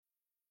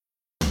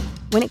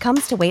When it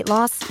comes to weight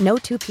loss, no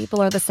two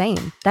people are the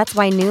same. That's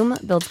why Noom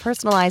builds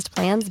personalized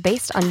plans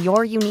based on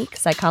your unique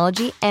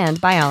psychology and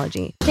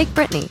biology. Take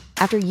Brittany.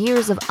 After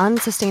years of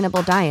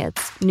unsustainable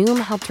diets, Noom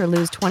helped her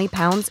lose 20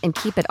 pounds and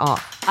keep it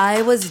off.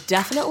 I was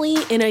definitely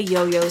in a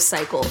yo-yo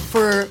cycle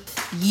for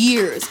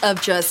years of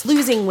just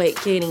losing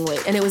weight, gaining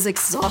weight, and it was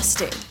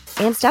exhausting.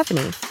 And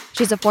Stephanie.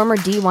 She's a former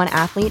D1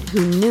 athlete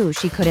who knew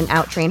she couldn't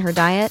outtrain her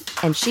diet,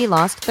 and she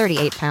lost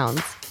 38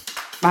 pounds.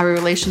 My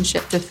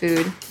relationship to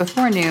food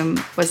before Noom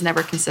was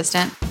never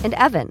consistent. And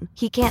Evan,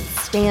 he can't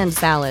stand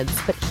salads,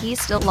 but he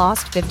still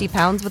lost 50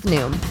 pounds with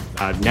Noom.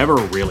 I never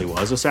really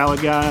was a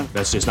salad guy.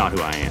 That's just not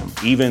who I am.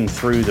 Even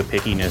through the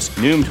pickiness,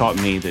 Noom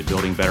taught me that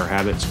building better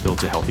habits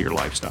builds a healthier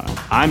lifestyle.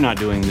 I'm not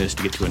doing this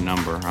to get to a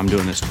number. I'm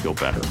doing this to feel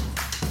better.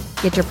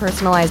 Get your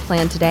personalized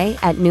plan today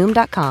at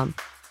Noom.com.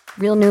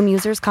 Real Noom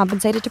users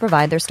compensated to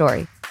provide their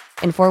story.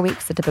 In 4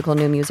 weeks, the typical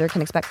Noom user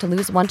can expect to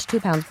lose 1 to 2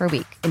 pounds per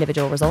week.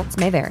 Individual results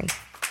may vary.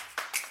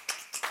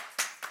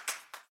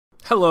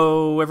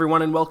 Hello,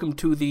 everyone, and welcome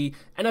to the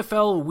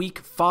NFL Week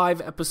 5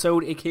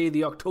 episode, aka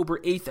the October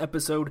 8th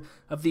episode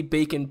of the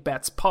Bacon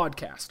Bets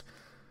podcast.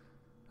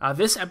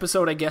 This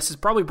episode, I guess, is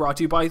probably brought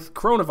to you by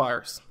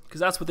coronavirus,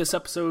 because that's what this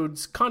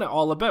episode's kind of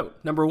all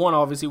about. Number one,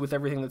 obviously, with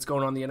everything that's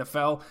going on in the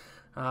NFL.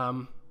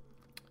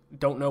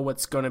 Don't know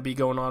what's going to be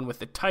going on with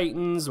the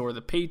Titans or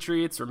the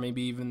Patriots or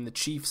maybe even the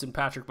Chiefs and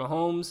Patrick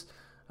Mahomes.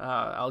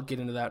 I'll get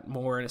into that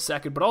more in a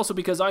second, but also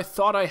because I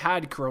thought I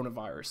had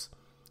coronavirus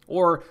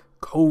or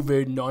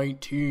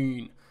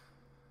COVID-19.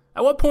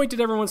 At what point did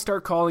everyone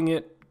start calling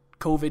it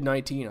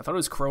COVID-19? I thought it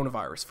was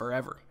coronavirus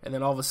forever. And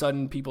then all of a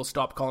sudden, people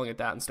stopped calling it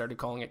that and started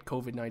calling it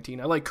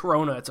COVID-19. I like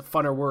corona. It's a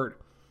funner word.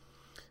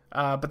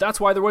 But that's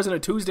why there wasn't a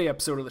Tuesday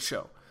episode of the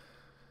show.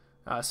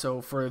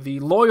 So for the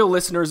loyal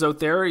listeners out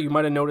there, you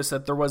might have noticed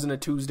that there wasn't a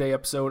Tuesday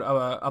episode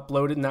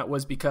uploaded, and that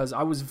was because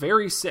I was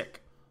very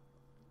sick.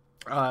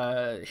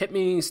 Started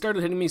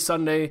hitting me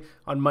Sunday.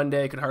 On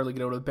Monday, I could hardly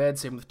get out of bed.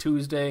 Same with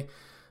Tuesday.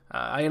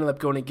 I ended up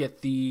going to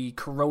get the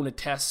corona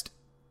test,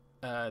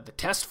 the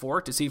test for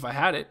it to see if I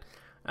had it.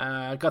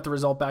 I got the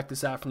result back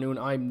this afternoon.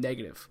 I'm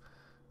negative,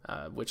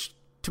 which,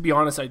 to be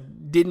honest, I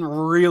didn't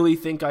really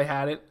think I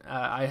had it.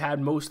 I had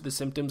most of the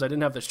symptoms. I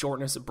didn't have the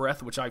shortness of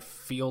breath, which I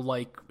feel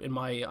like, in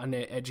my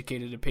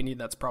uneducated opinion,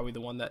 that's probably the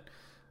one that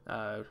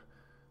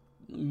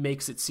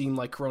makes it seem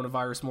like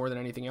coronavirus more than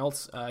anything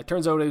else. It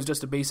turns out it was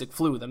just a basic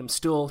flu that I'm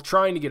still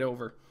trying to get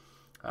over.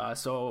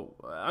 So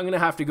I'm going to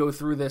have to go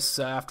through this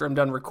after I'm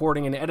done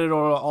recording and edit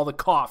all the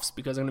coughs,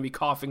 because I'm going to be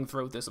coughing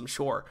throughout this, I'm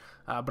sure.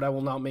 But I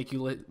will not make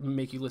you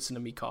listen to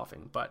me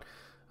coughing. But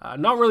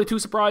not really too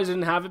surprised I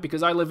didn't have it,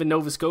 because I live in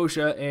Nova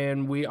Scotia,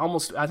 and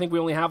I think we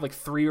only have like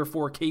 3 or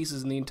 4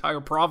 cases in the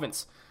entire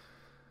province.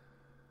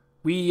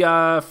 We,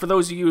 for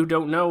those of you who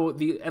don't know,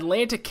 the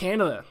Atlantic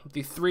Canada,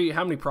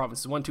 how many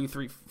provinces? 1, 2,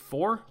 3,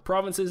 4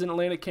 provinces in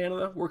Atlantic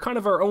Canada. We're kind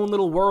of our own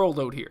little world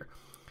out here.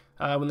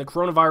 When the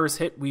coronavirus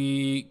hit,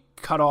 we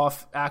cut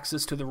off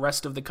access to the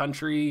rest of the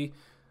country,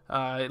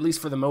 at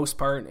least for the most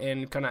part,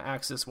 and kind of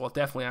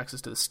definitely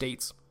access to the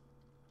States.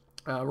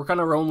 We're kind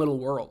of our own little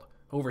world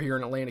over here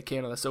in Atlantic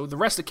Canada. So the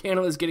rest of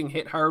Canada is getting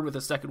hit hard with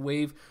a second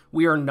wave.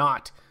 We are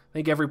not. I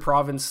think every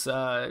province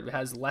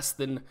has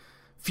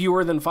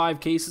fewer than 5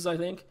 cases, I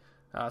think.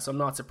 So I'm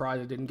not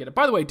surprised I didn't get it.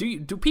 By the way, do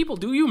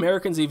you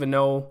Americans even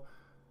know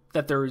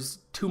that there's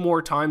 2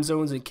 more time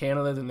zones in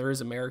Canada than there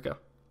is America?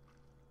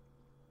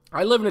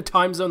 I live in a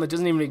time zone that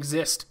doesn't even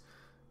exist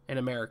in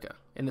America,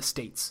 in the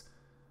States.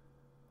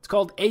 It's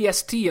called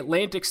AST,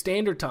 Atlantic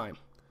Standard Time.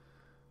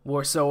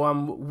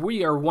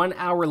 We are 1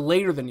 hour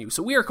later than you.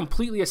 So we are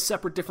completely a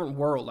separate, different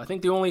world. I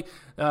think the only,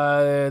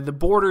 the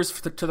borders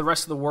to the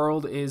rest of the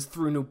world is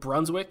through New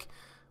Brunswick.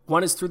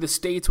 One is through the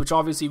States, which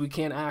obviously we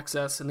can't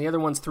access, and the other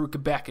one's through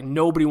Quebec, and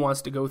nobody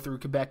wants to go through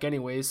Quebec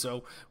anyways,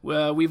 so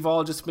we've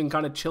all just been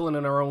kind of chilling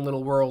in our own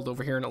little world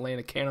over here in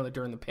Atlantic Canada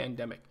during the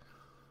pandemic.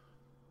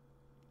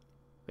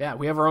 Yeah,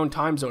 we have our own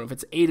time zone. If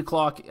it's 8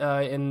 o'clock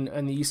in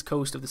the east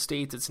coast of the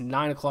States, it's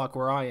 9 o'clock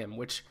where I am,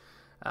 which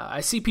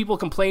I see people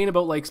complain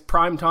about like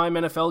primetime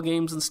NFL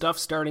games and stuff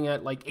starting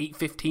at like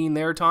 8:15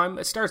 their time.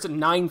 It starts at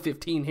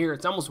 9:15 here.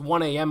 It's almost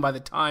 1 a.m. by the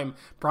time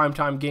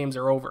primetime games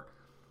are over.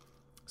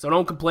 So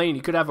don't complain.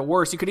 You could have it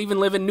worse. You could even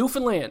live in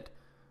Newfoundland.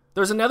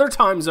 There's another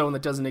time zone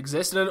that doesn't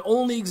exist, and it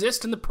only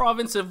exists in the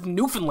province of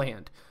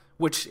Newfoundland,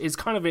 which is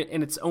kind of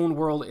in its own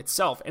world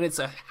itself. And it's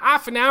a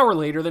half an hour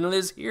later than it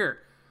is here.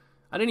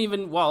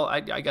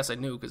 I guess I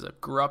knew because I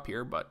grew up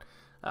here, but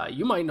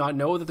you might not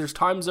know that there's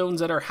time zones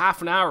that are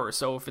half an hour.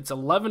 So if it's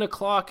 11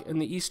 o'clock in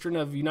the eastern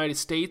of the United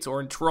States or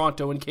in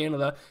Toronto in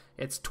Canada,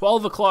 it's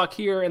 12 o'clock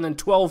here and then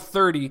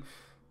 12:30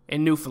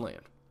 in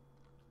Newfoundland.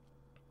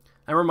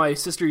 I remember my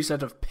sister used to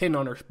have a pin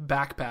on her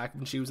backpack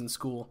when she was in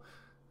school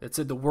that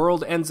said the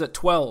world ends at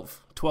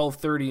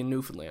 12:30 in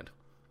Newfoundland.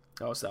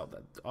 I always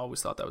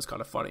thought that was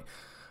kind of funny.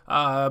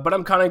 But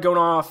I'm kind of going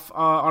off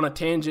on a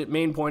tangent.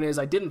 Main point is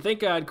I didn't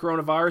think I had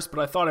coronavirus, but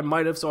I thought I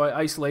might have, so I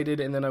isolated,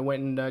 and then I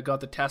went and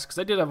got the test, because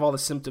I did have all the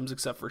symptoms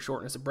except for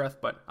shortness of breath,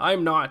 but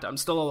I'm not. I'm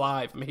still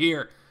alive. I'm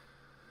here.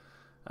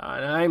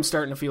 And I am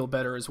starting to feel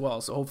better as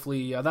well. So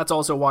hopefully that's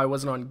also why I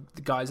wasn't on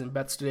the Guys and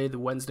Bets today, the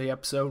Wednesday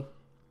episode.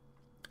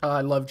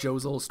 I love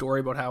Joe's little story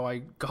about how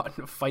I got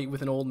in a fight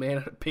with an old man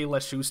at a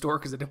Payless shoe store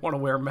because I didn't want to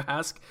wear a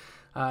mask.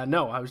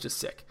 No, I was just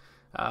sick.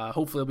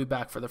 Hopefully I'll be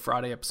back for the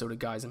Friday episode of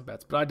Guys and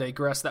Bets. But I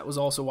digress. That was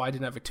also why I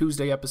didn't have a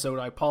Tuesday episode.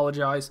 I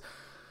apologize.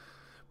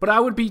 But I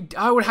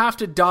would have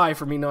to die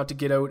for me not to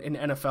get out an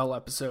NFL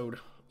episode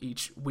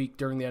each week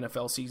during the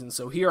NFL season.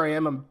 So here I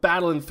am. I'm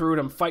battling through it.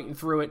 I'm fighting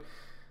through it.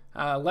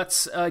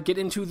 Let's get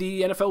into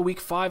the NFL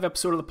Week 5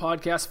 episode of the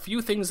podcast. A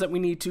few things that we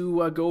need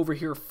to go over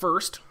here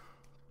first.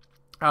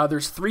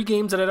 There's 3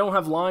 games that I don't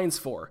have lines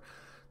for.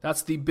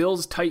 That's the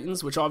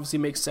Bills-Titans, which obviously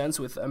makes sense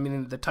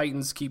the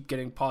Titans keep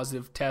getting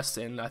positive tests,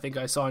 and I think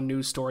I saw a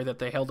news story that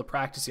they held a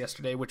practice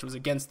yesterday, which was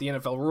against the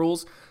NFL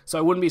rules, so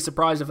I wouldn't be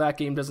surprised if that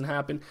game doesn't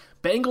happen.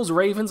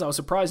 Bengals-Ravens, I was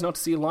surprised not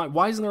to see a line.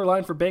 Why isn't there a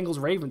line for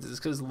Bengals-Ravens? Is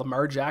it because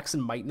Lamar Jackson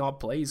might not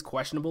play? He's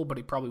questionable, but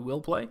he probably will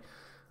play.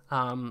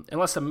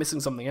 Unless I'm missing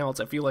something else,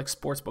 I feel like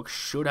Sportsbook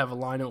should have a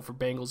line out for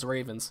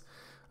Bengals-Ravens.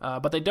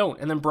 But they don't.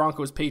 And then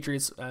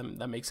Broncos-Patriots,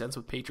 that makes sense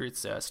with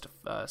Patriots.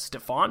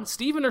 Stephon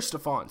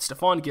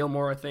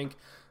Gilmore, I think,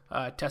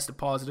 tested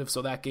positive,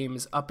 so that game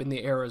is up in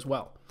the air as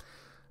well.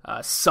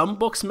 Some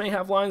books may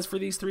have lines for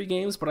these 3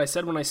 games, but I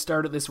said when I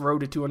started this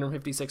road to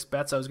 256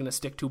 bets, I was going to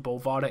stick to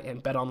Bovada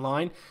and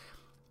BetOnline.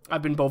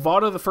 I've been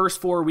Bovada the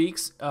first 4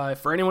 weeks.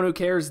 For anyone who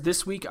cares,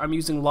 this week I'm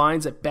using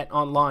lines at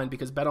BetOnline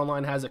because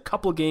BetOnline has a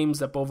couple games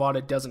that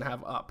Bovada doesn't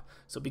have up.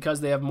 So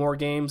because they have more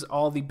games,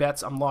 all the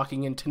bets I'm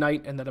locking in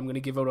tonight and that I'm going to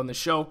give out on the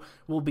show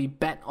will be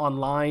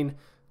BetOnline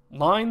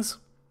lines.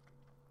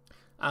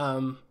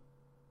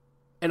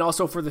 And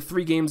also for the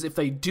 3 games, if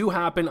they do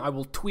happen, I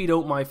will tweet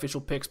out my official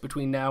picks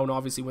between now and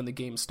obviously when the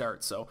game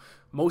starts. So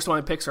most of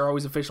my picks are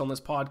always official on this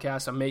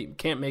podcast.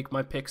 Can't make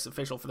my picks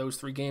official for those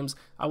 3 games.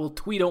 I will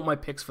tweet out my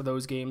picks for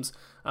those games,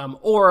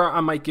 or I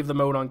might give them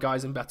out on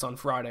Guys and Bets on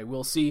Friday.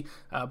 We'll see,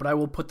 but I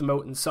will put them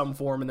out in some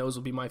form, and those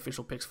will be my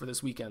official picks for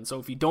this weekend. So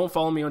if you don't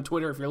follow me on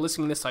Twitter, if you're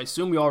listening to this, I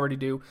assume you already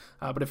do,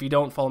 but if you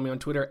don't, follow me on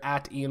Twitter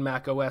at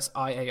IanMacOS,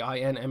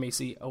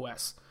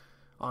 IAINMACOS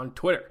on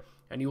Twitter.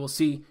 And you will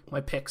see my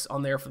picks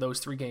on there for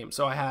those 3 games.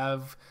 So I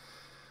have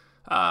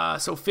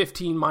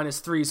 15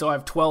 minus 3, so I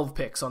have 12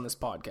 picks on this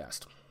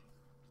podcast.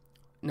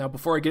 Now,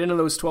 before I get into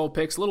those 12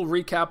 picks, a little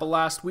recap of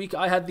last week.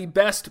 I had the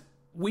best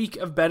week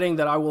of betting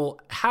that I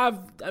will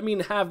have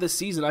this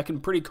season. I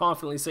can pretty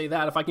confidently say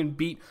that. If I can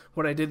beat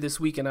what I did this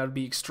weekend, I would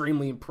be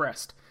extremely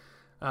impressed.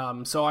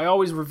 So I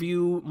always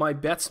review my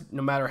bets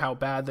no matter how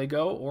bad they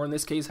go, or in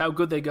this case, how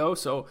good they go.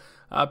 So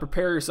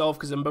prepare yourself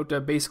because I'm about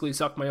to basically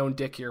suck my own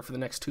dick here for the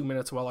next 2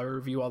 minutes while I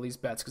review all these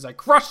bets because I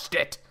crushed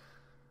it.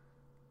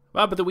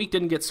 Well, but the week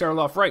didn't get started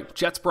off right.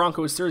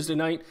 Jets-Broncos Thursday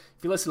night.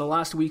 If you listen to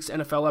last week's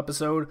NFL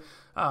episode,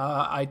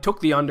 I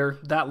took the under.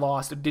 That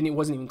lost. It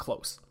wasn't even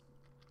close.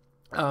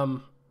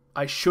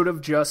 I should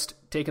have just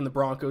taken the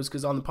Broncos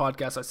because on the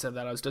podcast I said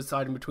that. I was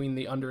deciding between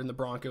the under and the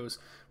Broncos.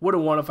 Would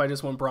have won if I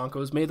just won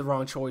Broncos. Made the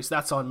wrong choice.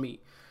 That's on me.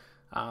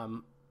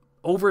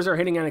 Overs are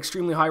hitting at an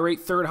extremely high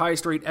rate. 3rd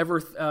highest rate ever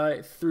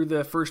through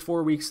the first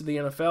 4 weeks of the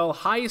NFL.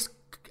 Highest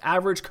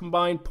average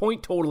combined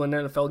point total in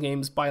NFL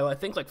games by, I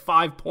think, like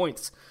 5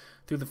 points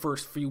through the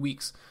first few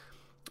weeks.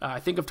 I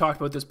think I've talked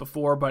about this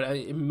before, but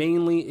it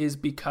mainly is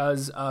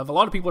because of, a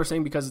lot of people are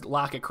saying because of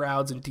lack of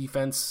crowds and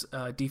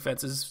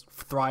defenses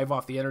thrive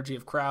off the energy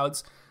of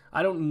crowds.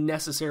 I don't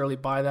necessarily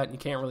buy that, and you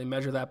can't really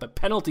measure that, but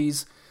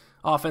penalties,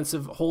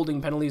 offensive holding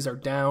penalties are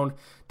down,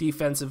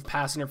 defensive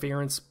pass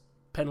interference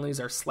penalties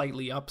are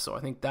slightly up, so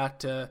I think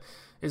that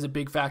is a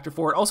big factor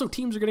for it. Also,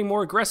 teams are getting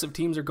more aggressive.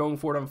 Teams are going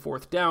for it on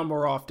 4th down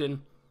more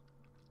often.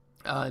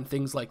 And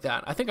things like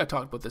that. I think I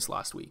talked about this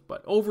last week,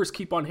 but overs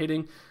keep on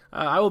hitting.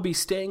 I will be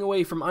staying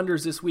away from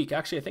unders this week.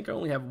 Actually, I think I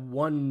only have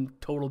 1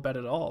 total bet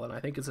at all, and I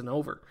think it's an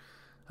over.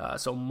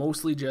 So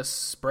mostly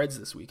just spreads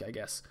this week, I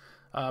guess.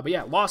 But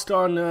yeah, lost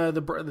on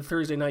the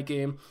Thursday night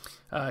game.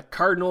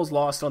 Cardinals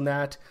lost on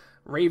that.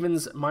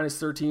 Ravens minus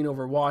 13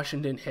 over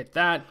Washington hit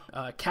that.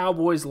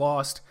 Cowboys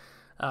lost.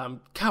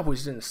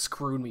 Cowboys didn't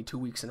screw me 2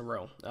 weeks in a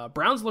row.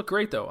 Browns look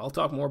great, though. I'll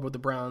talk more about the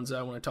Browns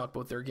when I talk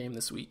about their game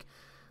this week.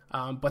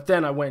 But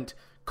then I went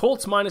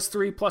Colts minus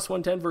 3, plus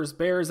 110 versus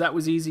Bears. That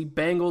was easy.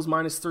 Bengals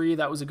minus 3.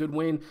 That was a good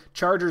win.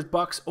 Chargers,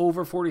 Bucks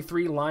over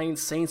 43.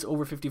 Lions, Saints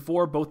over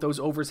 54. Both those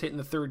overs hit in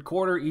the 3rd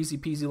quarter. Easy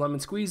peasy lemon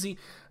squeezy.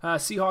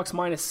 Seahawks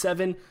minus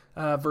 7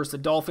 versus the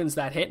Dolphins.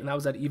 That hit, and that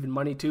was at even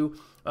money too.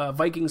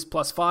 Vikings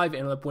plus 5.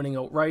 Ended up winning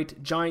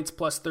outright. Giants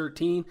plus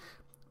 13.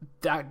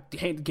 That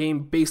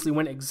game basically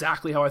went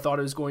exactly how I thought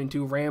it was going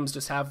to. Rams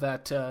just have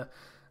that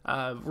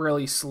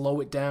really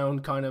slow it down,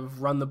 kind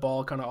of run the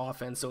ball kind of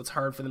offense, so it's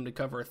hard for them to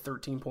cover a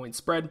 13-point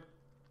spread.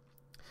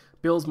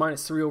 Bills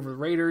minus 3 over the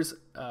Raiders.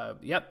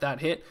 That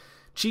hit.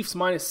 Chiefs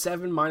minus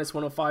 7, minus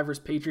 105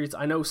 versus Patriots.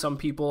 I know some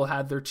people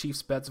had their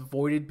Chiefs bets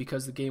voided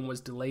because the game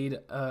was delayed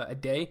a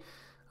day.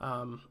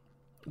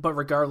 But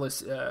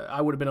regardless,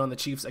 I would have been on the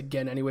Chiefs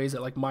again anyways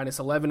at like minus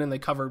 11, and they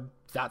covered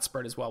that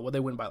spread as well. Well, they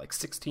win by like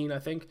 16, I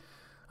think.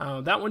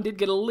 That one did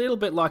get a little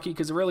bit lucky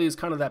because it really is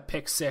kind of that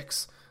pick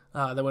 6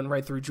 that went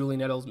right through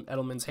Julian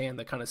Edelman's hand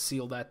that kind of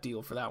sealed that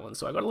deal for that one.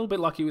 So I got a little bit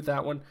lucky with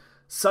that one.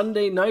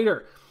 Sunday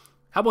Nighter.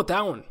 How about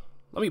that one?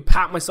 Let me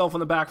pat myself on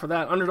the back for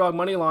that. Underdog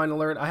money line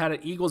alert. I had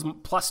it Eagles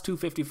plus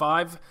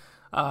 255.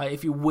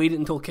 If you waited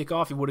until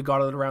kickoff, you would have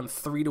got it around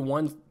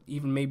 3-1,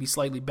 even maybe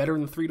slightly better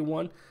than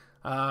 3-1.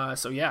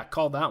 So yeah,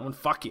 called that one.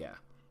 Fuck yeah.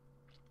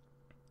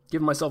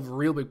 Giving myself a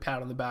real big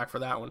pat on the back for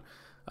that one.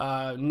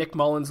 Nick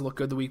Mullins looked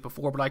good the week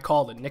before, but I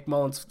called it. Nick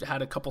Mullins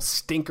had a couple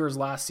stinkers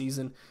last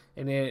season,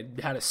 and it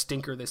had a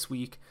stinker this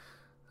week.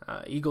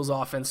 Eagles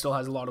offense still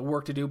has a lot of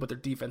work to do, but their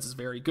defense is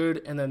very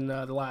good. And then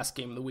the last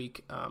game of the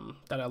week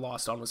that I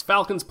lost on was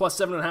Falcons plus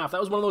 7.5.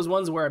 That was one of those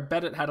ones where I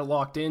bet it had it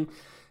locked in,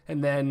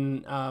 and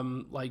then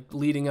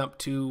leading up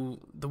to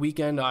the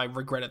weekend, I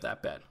regretted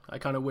that bet. I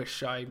kind of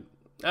wish I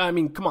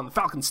mean, come on, the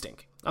Falcons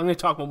stink. I'm going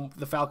to talk about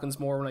the Falcons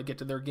more when I get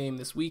to their game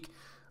this week,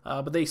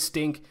 but they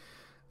stink.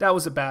 That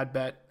was a bad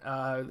bet.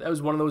 That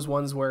was one of those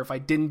ones where if I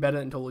didn't bet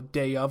it until the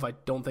day of, I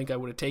don't think I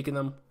would have taken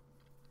them.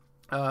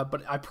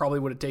 But I probably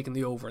would have taken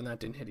the over, and that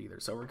didn't hit either.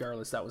 So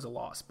regardless, that was a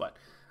loss. But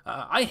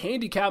I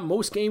handicapped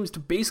most games to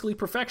basically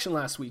perfection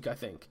last week, I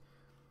think.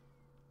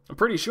 I'm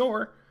pretty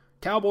sure.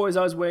 Cowboys,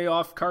 I was way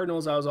off.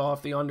 Cardinals, I was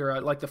off. The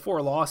under, like the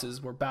 4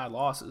 losses were bad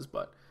losses.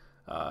 But,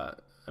 I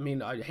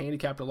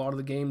handicapped a lot of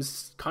the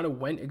games, kind of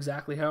went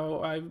exactly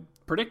how I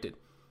predicted.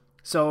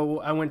 So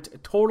I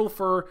went total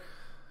for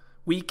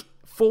week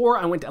 4.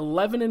 I went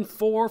 11-4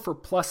 for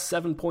plus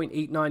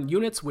 7.89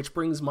 units, which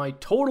brings my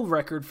total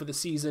record for the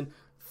season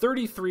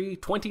 33,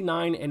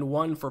 29, and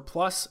 1 for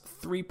plus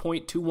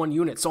 3.21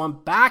 units. So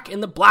I'm back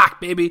in the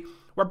black, baby.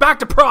 We're back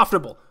to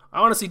profitable. I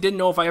honestly didn't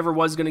know if I ever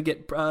was going to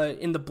get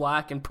in the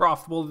black and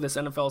profitable this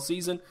NFL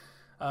season.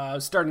 I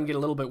was starting to get a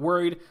little bit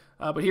worried,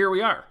 but here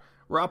we are.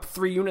 We're up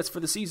 3 units for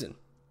the season.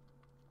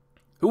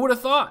 Who would have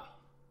thought?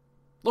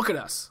 Look at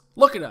us.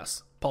 Look at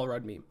us, Paul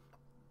Rudd meme.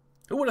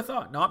 Who would have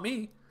thought? Not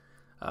me.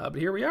 But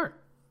here we are.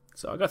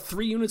 So I got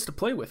 3 units to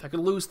play with. I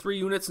could lose 3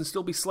 units and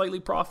still be slightly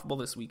profitable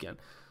this weekend.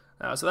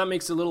 So that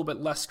makes it a little bit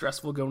less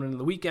stressful going into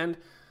the weekend.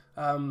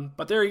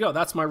 But there you go.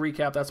 That's my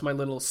recap. That's my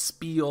little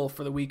spiel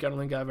for the week. I don't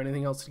think I have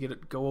anything else to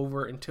go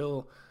over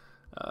until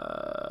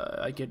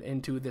I get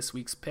into this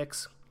week's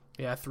picks.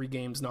 Yeah, 3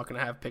 games. Not going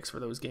to have picks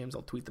for those games.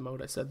 I'll tweet them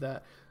out. I said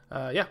that.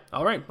 Yeah.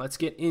 All right. Let's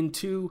get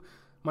into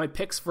my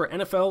picks for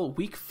NFL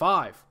Week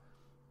 5.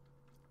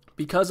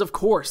 Because, of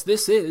course,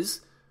 this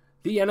is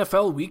the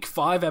NFL Week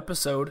 5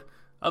 episode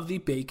of the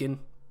Bacon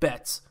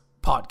Bets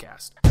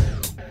podcast.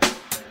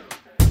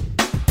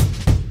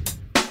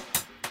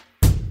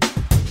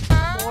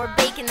 More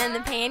bacon than the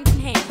pan can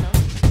handle.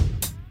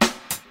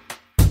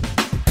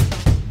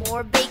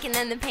 More bacon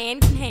than the pan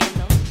can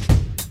handle.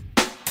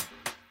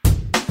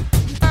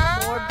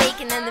 More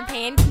bacon than the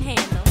pan can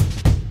handle.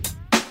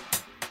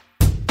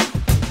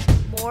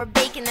 More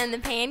bacon than the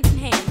pan can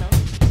handle.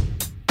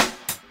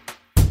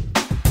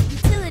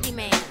 Utility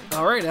man.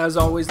 All right, as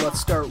always, let's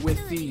start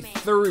with the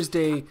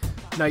Thursday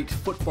night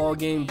football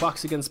game,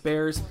 Bucks against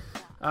Bears.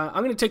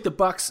 I'm going to take the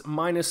Bucks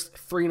minus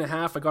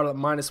 3.5. I got it at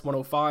minus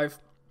 105.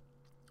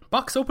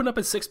 Bucks opened up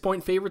as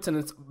 6-point favorites, and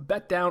it's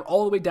bet down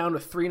all the way down to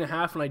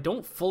 3.5, and I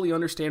don't fully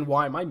understand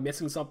why. Am I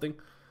missing something?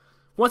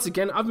 Once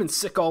again, I've been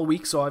sick all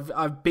week, so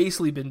I've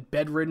basically been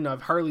bedridden.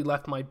 I've hardly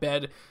left my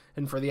bed,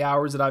 and for the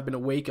hours that I've been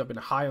awake, I've been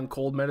high on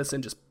cold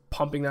medicine, just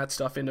pumping that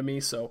stuff into me.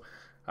 So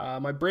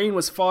my brain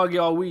was foggy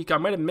all week. I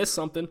might have missed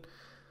something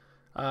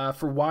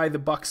for why the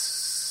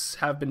Bucks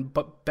have been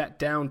bet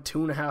down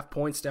 2.5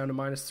 points down to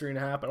minus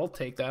 3.5, but I'll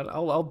take that.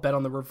 I'll bet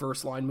on the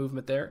reverse line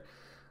movement there.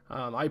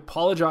 I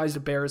apologize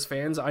to Bears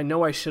fans. I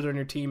know I shit on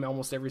your team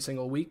almost every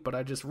single week, but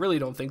I just really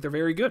don't think they're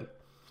very good.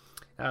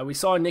 We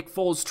saw Nick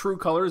Foles' true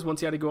colors once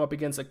he had to go up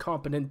against a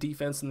competent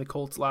defense in the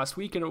Colts last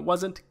week, and it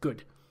wasn't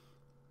good.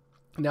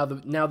 Now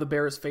the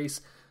Bears face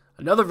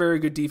another very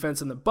good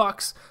defense in the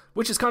Bucks,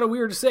 which is kind of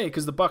weird to say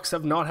because the Bucks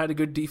have not had a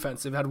good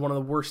defense. They've had one of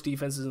the worst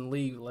defenses in the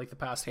league like the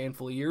past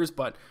handful of years,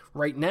 but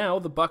right now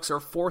the Bucks are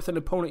 4th in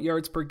opponent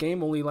yards per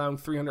game, only allowing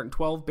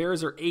 312.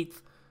 Bears are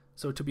 8th.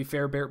 So to be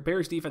fair,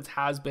 Bears defense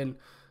has been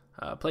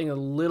playing a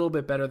little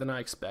bit better than I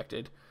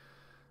expected.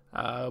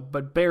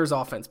 But Bears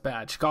offense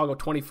bad. Chicago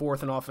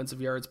 24th in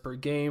offensive yards per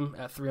game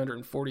at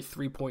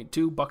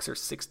 343.2. Bucks are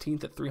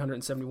 16th at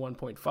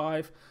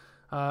 371.5.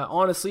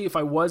 Honestly, if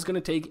I was going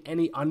to take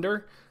any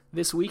under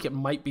this week, it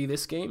might be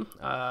this game.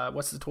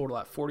 What's the total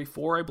at?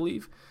 44, I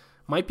believe.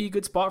 Might be a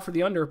good spot for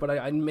the under, but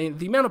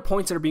the amount of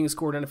points that are being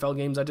scored in NFL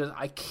games,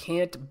 I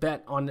can't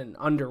bet on an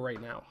under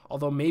right now.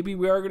 Although maybe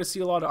we are going to see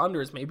a lot of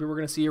unders. Maybe we're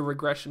going to see a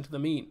regression to the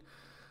mean.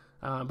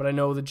 But I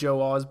know that Joe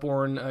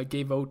Osborne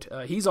gave out,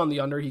 he's on the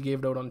under, he gave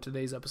it out on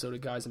today's episode of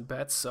Guys and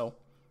Bets, so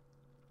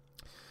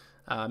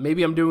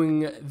maybe I'm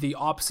doing the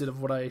opposite of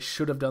what I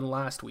should have done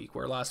last week,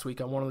 where last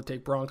week I wanted to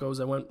take Broncos,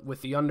 I went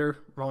with the under,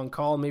 wrong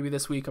call. Maybe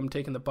this week I'm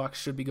taking the Bucks,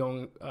 should be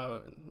going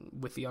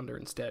with the under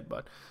instead,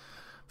 but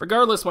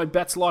regardless, my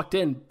bet's locked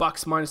in.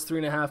 Bucks minus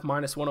 3.5,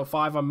 minus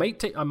 105.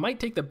 I might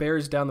take the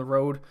Bears down the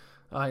road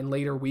in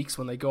later weeks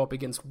when they go up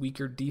against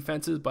weaker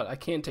defenses, but I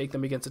can't take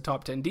them against a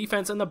top 10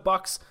 defense, and the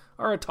Bucks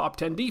are a top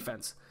 10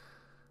 defense.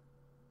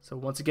 So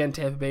once again,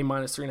 Tampa Bay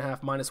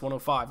 -3.5,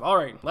 -105. All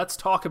right, let's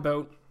talk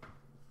about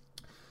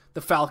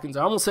the Falcons.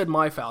 I almost said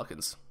my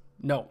Falcons.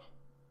 No.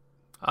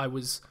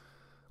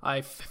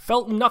 I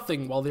felt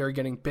nothing while they were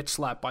getting bitch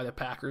slapped by the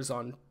Packers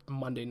on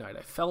Monday night.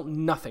 I felt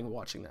nothing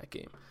watching that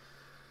game.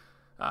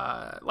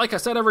 Like I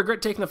said, I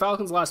regret taking the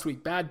Falcons last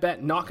week. Bad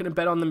bet. Not going to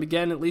bet on them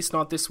again, at least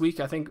not this week.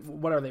 I think,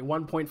 what are they,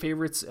 1-point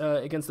favorites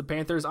against the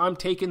Panthers? I'm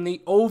taking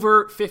the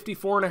over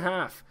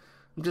 54.5.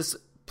 I'm just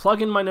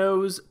plugging my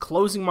nose,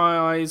 closing my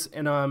eyes,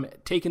 and I'm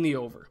taking the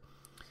over.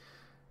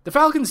 The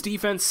Falcons'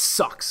 defense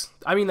sucks.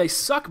 I mean, they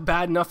suck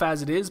bad enough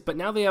as it is, but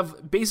now they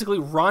have basically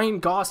Ryan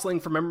Gosling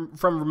from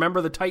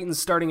Remember the Titans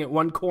starting at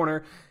one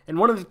corner, and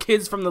one of the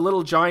kids from The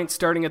Little Giants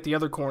starting at the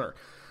other corner.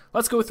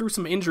 Let's go through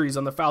some injuries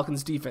on the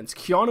Falcons' defense.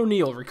 Keanu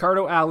Neal,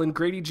 Ricardo Allen,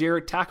 Grady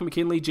Jarrett, Takk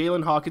McKinley,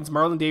 Jalen Hawkins,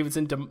 Marlon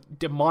Davidson,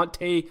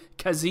 DeMonte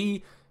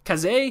Kaze,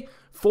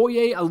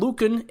 Foye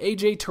Alukin,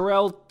 AJ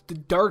Terrell,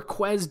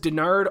 Darquez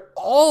Denard.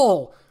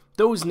 All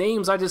those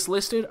names I just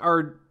listed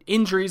are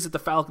injuries that the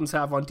Falcons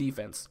have on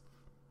defense.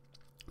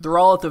 They're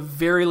all at the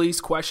very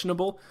least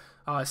questionable.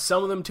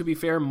 Some of them, to be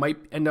fair, might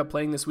end up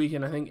playing this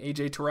weekend. I think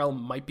AJ Terrell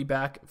might be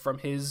back from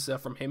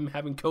him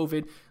having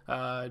COVID.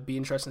 It'd be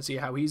interesting to see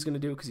how he's going to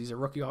do because he's a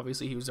rookie.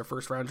 Obviously, he was their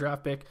first-round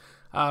draft pick.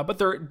 But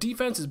their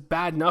defense is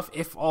bad enough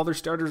if all their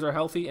starters are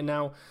healthy. And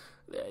now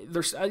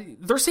their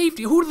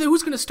safety.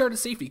 Who's going to start at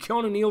safety?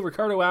 Keanu Neal,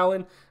 Ricardo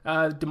Allen,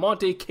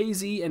 DeMonte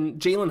Kaze,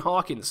 and Jalen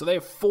Hawkins. So they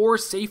have 4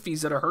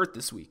 safeties that are hurt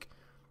this week.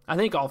 I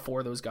think all 4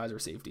 of those guys are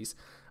safeties.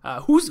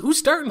 Who's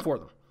starting for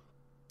them?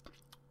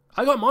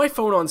 I got my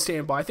phone on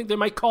standby. I think they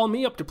might call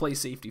me up to play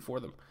safety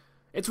for them.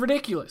 It's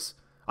ridiculous.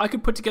 I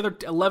could put together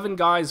 11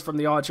 guys from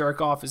the Odd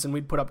Shark office and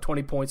we'd put up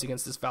 20 points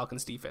against this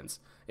Falcons defense.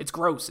 It's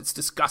gross. It's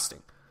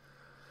disgusting.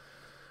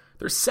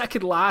 They're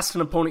second last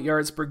in opponent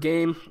yards per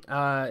game.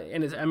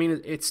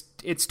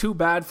 It's too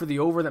bad for the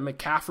over that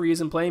McCaffrey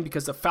isn't playing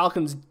because the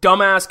Falcons'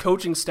 dumbass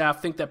coaching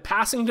staff think that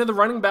passing to the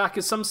running back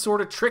is some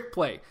sort of trick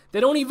play. They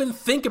don't even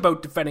think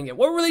about defending it.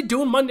 What were they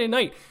doing Monday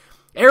night?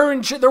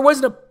 There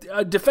wasn't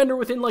a defender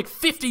within like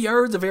 50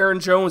 yards of Aaron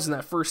Jones in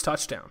that first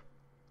touchdown.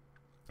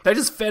 They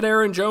just fed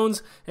Aaron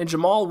Jones and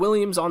Jamal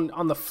Williams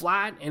on the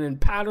flat and in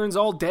patterns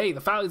all day.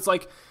 It's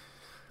like,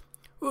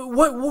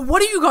 what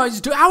do you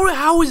guys do?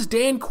 How does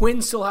Dan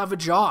Quinn still have a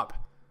job?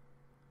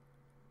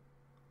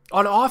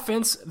 On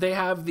offense, they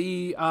have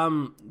the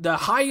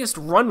highest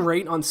run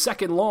rate on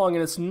second long,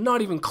 and it's not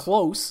even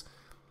close.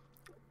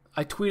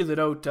 I tweeted it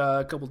out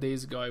a couple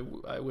days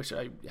ago. I wish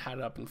I had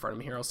it up in front of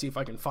me here. I'll see if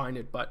I can find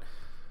it. But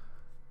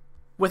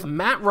with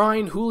Matt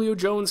Ryan, Julio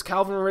Jones,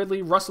 Calvin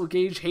Ridley, Russell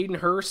Gage, Hayden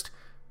Hurst,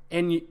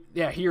 and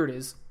here it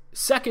is.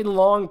 Second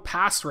long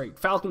pass rate.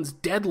 Falcons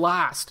dead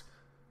last.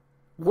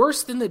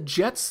 Worse than the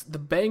Jets, the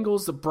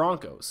Bengals, the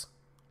Broncos.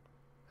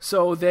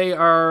 So they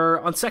are,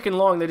 on second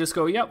long, they just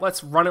go,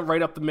 let's run it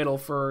right up the middle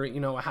for,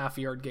 a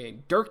half-yard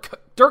gain.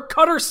 Dirk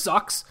Cutter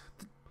sucks.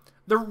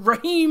 The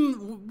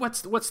Raheem,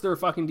 what's their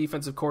fucking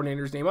defensive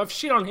coordinator's name? I've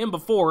shit on him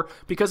before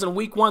because in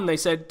week 1 they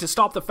said to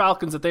stop the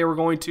Falcons that they were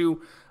going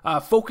to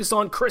focus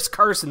on Chris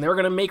Carson. They were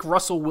going to make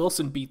Russell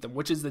Wilson beat them,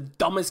 which is the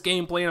dumbest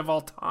game plan of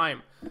all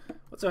time.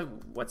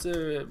 What's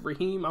a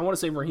Raheem? I want to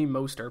say Raheem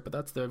Mostert, but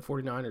that's the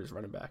 49ers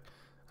running back.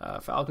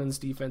 Falcons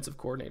defensive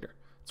coordinator.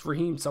 It's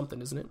Raheem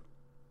something, isn't it?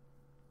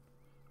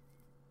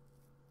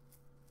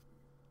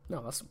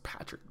 No, that's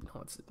Patrick.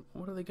 No,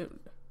 what are they getting?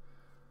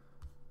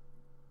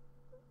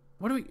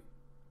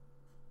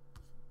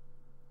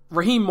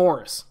 Raheem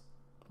Morris,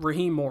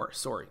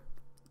 sorry.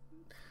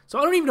 So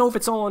I don't even know if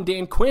it's all on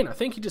Dan Quinn. I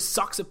think he just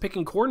sucks at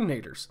picking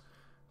coordinators.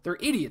 They're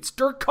idiots.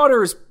 Dirk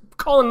Cutter is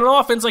calling an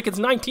offense like it's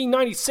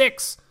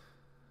 1996.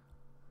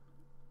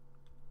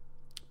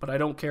 But I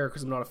don't care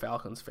because I'm not a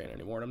Falcons fan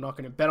anymore, and I'm not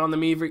going to bet on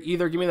them either.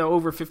 Give me the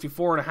over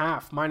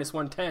 54.5,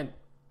 -110.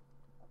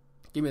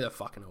 Give me the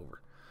fucking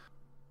over.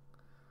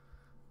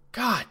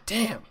 God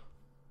damn.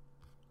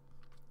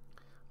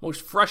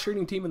 Most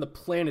frustrating team on the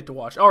planet to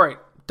watch. All right,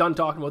 done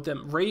talking about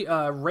them.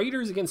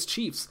 Raiders against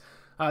Chiefs.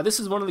 This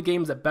is one of the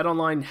games that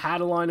BetOnline had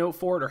a line out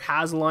for it or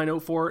has a line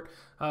out for it.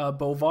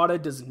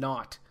 Bovada does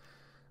not.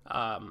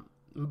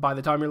 By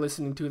the time you're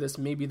listening to this,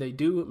 maybe they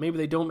do, maybe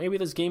they don't. Maybe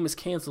this game is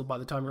canceled by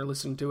the time you're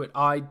listening to it.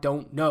 I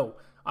don't know.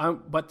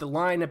 But the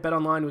line at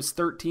BetOnline was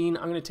 13.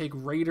 I'm going to take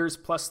Raiders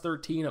plus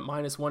 13 at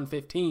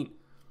 -115.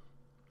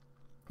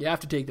 You have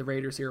to take the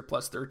Raiders here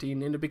plus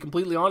 13. And to be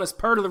completely honest,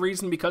 part of the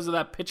reason because of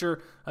that picture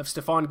of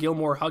Stephon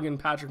Gilmore hugging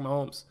Patrick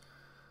Mahomes.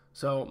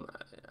 So,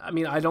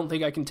 I don't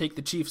think I can take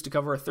the Chiefs to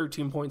cover a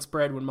 13-point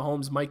spread when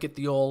Mahomes might get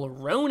the old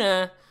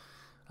Rona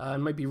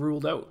and might be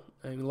ruled out.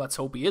 Let's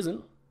hope he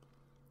isn't.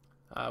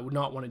 I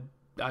don't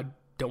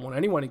want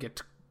anyone to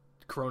get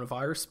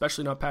coronavirus,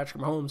 especially not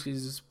Patrick Mahomes.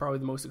 He's probably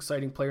the most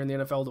exciting player in the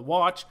NFL to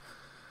watch.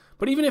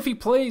 But even if he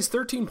plays,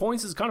 13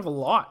 points is kind of a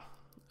lot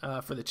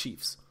for the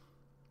Chiefs.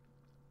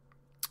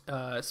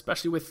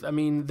 Especially with,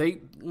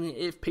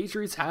 if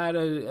Patriots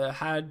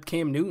had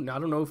Cam Newton, I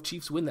don't know if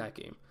Chiefs win that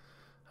game.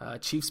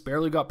 Chiefs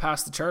barely got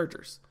past the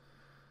Chargers.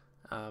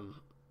 I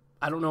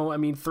don't know.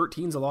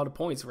 13's a lot of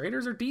points.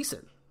 Raiders are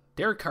decent.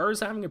 Derek Carr is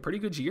having a pretty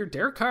good year.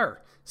 Derek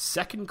Carr,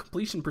 second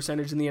completion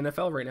percentage in the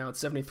NFL right now at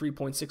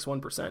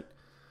 73.61%.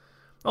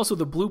 Also,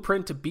 the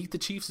blueprint to beat the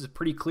Chiefs is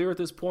pretty clear at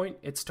this point.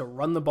 It's to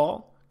run the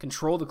ball,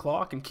 control the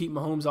clock, and keep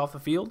Mahomes off the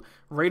field.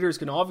 Raiders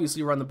can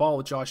obviously run the ball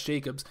with Josh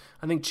Jacobs.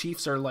 I think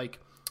Chiefs are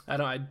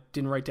I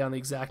didn't write down the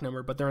exact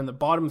number, but they're in the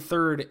bottom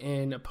third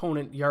in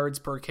opponent yards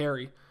per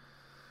carry.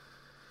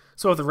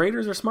 So if the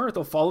Raiders are smart,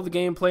 they'll follow the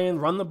game plan,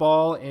 run the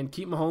ball, and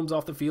keep Mahomes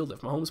off the field.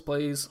 If Mahomes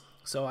plays,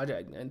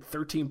 and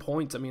 13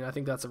 points, I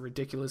think that's a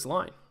ridiculous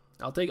line.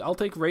 I'll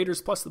take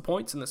Raiders plus the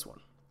points in this one.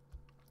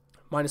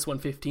 Minus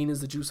 115 is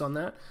the juice on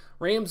that.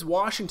 Rams,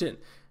 Washington.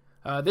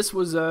 This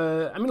was,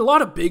 a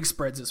lot of big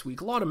spreads this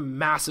week. A lot of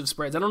massive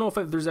spreads. I don't know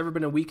if there's ever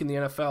been a week in the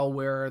NFL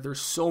where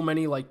there's so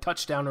many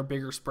touchdown or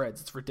bigger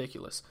spreads. It's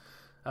ridiculous.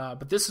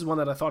 But this is one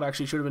that I thought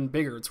actually should have been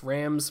bigger. It's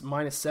Rams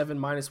 -7,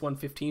 minus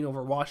 115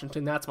 over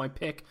Washington. That's my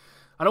pick.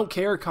 I don't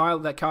care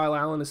that Kyle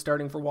Allen is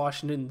starting for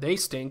Washington. They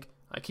stink.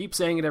 I keep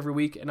saying it every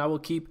week, and I will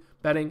keep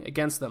betting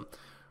against them.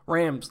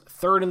 Rams,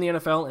 third in the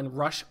NFL in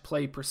rush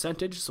play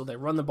percentage, so they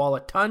run the ball a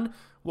ton.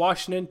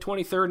 Washington,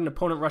 23rd in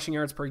opponent rushing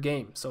yards per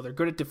game, so they're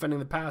good at defending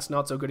the pass,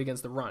 not so good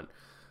against the run.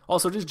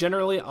 Also, just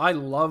generally, I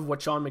love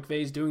what Sean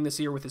McVay is doing this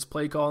year with his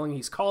play calling.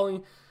 He's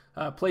calling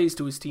plays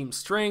to his team's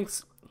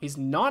strengths. He's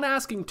not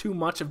asking too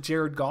much of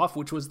Jared Goff,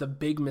 which was the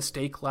big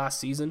mistake last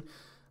season.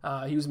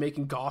 He was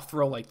making Goff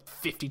throw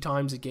 50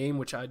 times a game,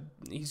 which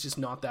he's just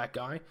not that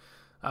guy.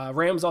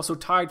 Rams also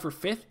tied for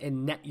 5th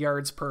in net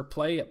yards per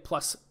play at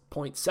plus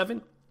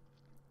 0.7.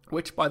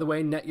 Which, by the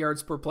way, net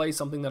yards per play,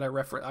 something that I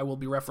will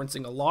be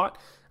referencing a lot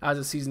as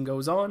the season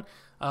goes on.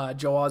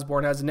 Joe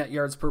Osborne has a net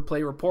yards per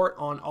play report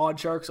on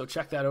OddsShark, so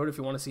check that out if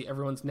you want to see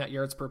everyone's net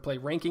yards per play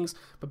rankings.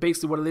 But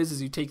basically what it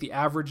is you take the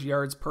average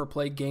yards per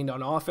play gained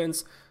on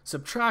offense,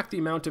 subtract the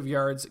amount of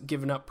yards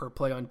given up per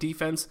play on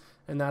defense,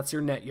 and that's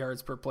your net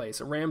yards per play.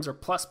 So Rams are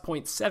plus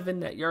 0.7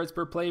 net yards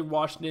per play.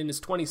 Washington is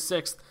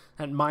 26th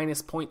at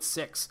minus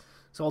 0.6.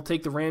 So I'll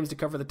take the Rams to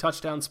cover the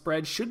touchdown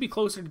spread. Should be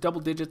closer to double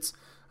digits.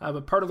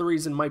 But part of the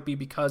reason might be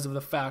because of the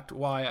fact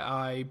why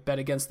I bet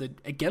against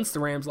the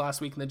Rams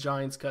last week and the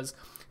Giants, because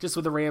just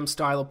with the Rams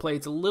style of play,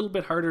 it's a little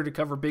bit harder to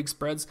cover big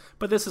spreads,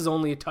 but this is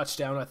only a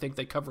touchdown. I think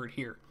they cover it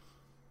here.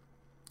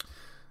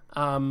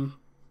 By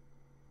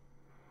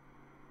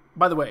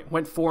the way,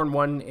 went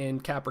 4-1 in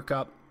Capra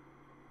Cup.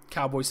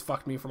 Cowboys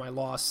fucked me for my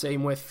loss.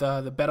 Same with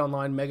the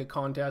BetOnline Mega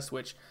Contest,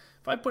 which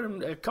if I put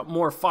in a couple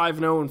more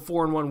 5-0 and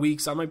 4-1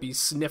 weeks, I might be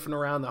sniffing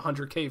around the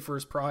 $100K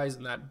first prize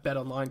in that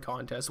BetOnline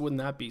contest.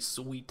 Wouldn't that be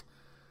sweet?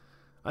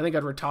 I think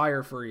I'd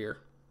retire for a year.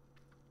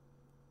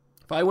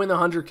 If I win the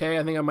 $100K,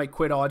 I think I might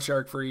quit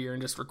OddsShark for a year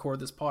and just record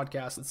this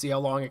podcast and see how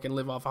long I can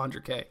live off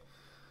 $100K.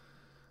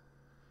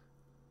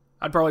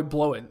 I'd probably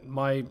blow it.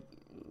 My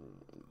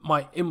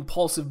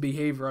impulsive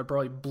behavior, I'd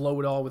probably blow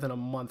it all within a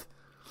month.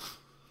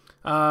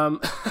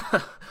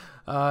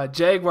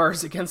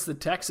 Jaguars against the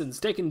Texans.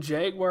 Taking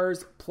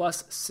Jaguars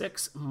plus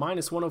 6,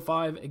 minus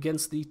 105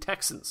 against the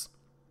Texans.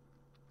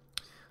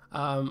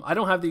 I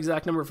don't have the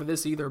exact number for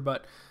this either,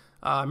 but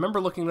I remember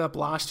looking it up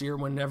last year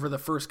whenever the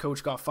first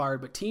coach got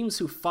fired. But teams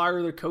who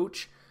fire their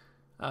coach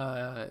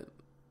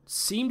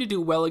seem to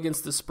do well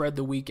against the spread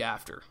the week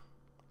after,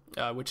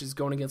 which is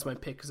going against my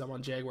pick because I'm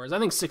on Jaguars. I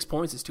think 6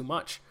 points is too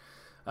much.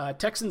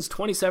 Texans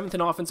 27th in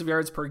offensive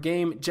yards per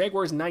game.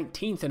 Jaguars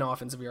 19th in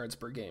offensive yards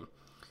per game.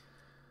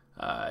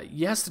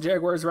 Yes, the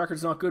Jaguars'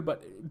 record's not good,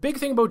 but big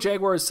thing about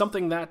Jaguars,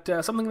 something that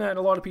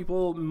a lot of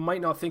people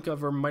might not think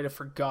of or might have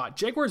forgot.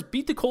 Jaguars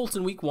beat the Colts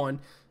in Week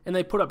 1, and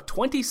they put up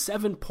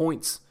 27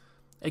 points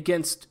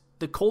against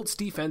the Colts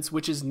defense,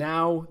 which is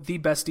now the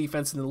best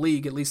defense in the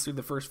league, at least through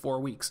the first 4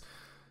 weeks.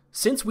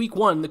 Since Week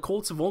 1, the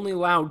Colts have only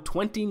allowed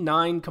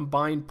 29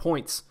 combined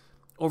points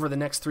over the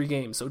next 3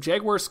 games. So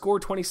Jaguars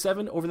scored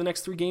 27 over the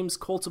next 3 games.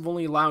 Colts have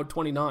only allowed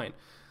 29.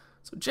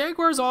 So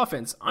Jaguars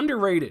offense,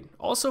 underrated.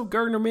 Also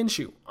Gardner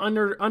Minshew,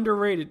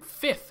 underrated.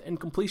 5th in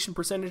completion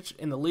percentage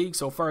in the league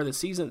so far this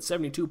season at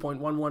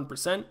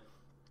 72.11%.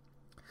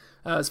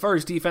 As far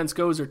as defense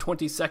goes, they're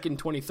 22nd,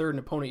 23rd in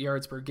opponent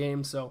yards per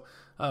game, so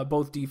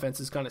both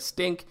defenses kind of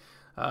stink.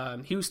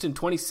 Houston,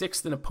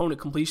 26th in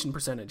opponent completion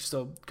percentage,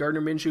 so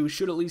Gardner Minshew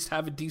should at least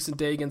have a decent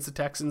day against the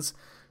Texans.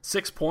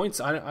 6 points,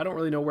 I don't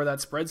really know where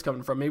that spread's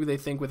coming from. Maybe they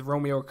think with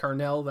Romeo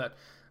Carnell that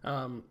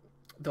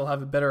they'll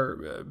have a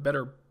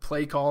better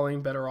play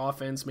calling, better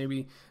offense.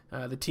 Maybe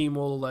the team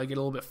will get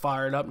a little bit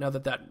fired up now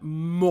that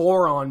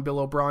moron Bill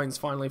O'Brien's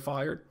finally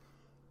fired.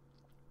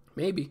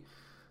 Maybe.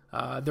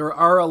 There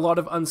are a lot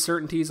of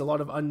uncertainties, a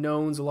lot of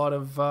unknowns, a lot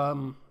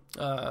of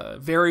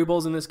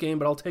variables in this game,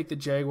 but I'll take the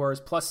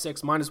Jaguars plus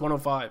 6, minus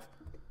 105.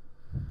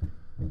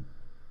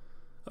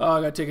 Oh,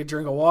 I gotta take a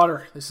drink of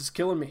water. This is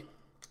killing me.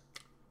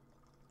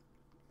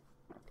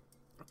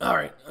 All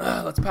right,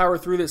 let's power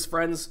through this,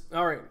 friends.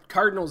 All right,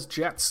 Cardinals,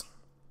 Jets.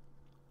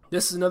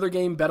 This is another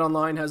game.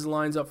 BetOnline has the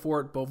lines up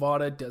for it.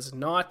 Bovada does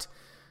not.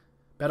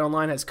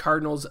 BetOnline has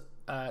Cardinals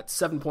at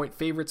 7-point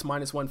favorites,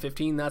 minus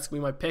 115. That's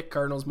going to be my pick.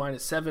 Cardinals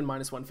minus 7,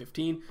 minus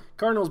 115.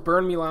 Cardinals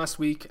burned me last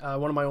week.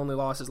 One of my only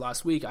losses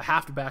last week. I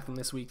have to back them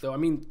this week, though. I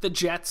mean, the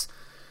Jets,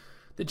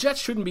 The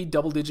Jets shouldn't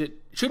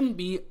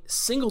be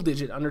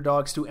single-digit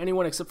underdogs to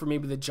anyone except for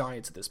maybe the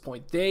Giants at this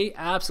point. They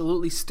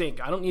absolutely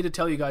stink. I don't need to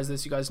tell you guys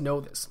this. You guys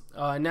know this.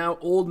 Now,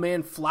 old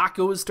man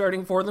Flacco is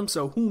starting for them,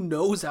 so who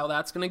knows how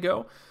that's going to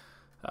go.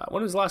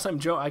 When was the last time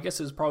I guess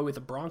it was probably with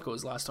the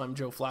Broncos last time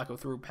Joe Flacco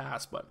threw a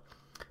pass, but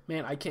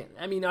man, I can't.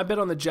 I mean, I bet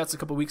on the Jets a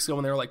couple weeks ago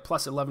when they were like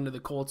plus 11 to the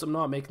Colts. I'm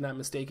not making that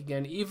mistake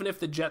again. Even if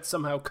the Jets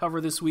somehow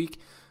cover this week,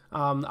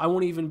 I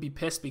won't even be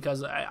pissed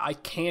because I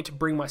can't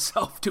bring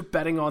myself to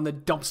betting on the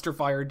dumpster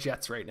fire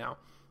Jets right now.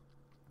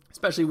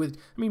 Especially with,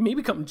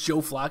 maybe come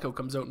Joe Flacco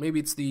comes out.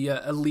 Maybe it's the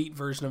elite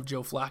version of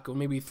Joe Flacco.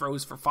 Maybe he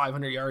throws for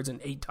 500 yards and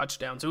 8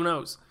 touchdowns. Who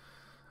knows?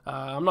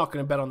 I'm not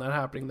going to bet on that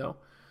happening, though.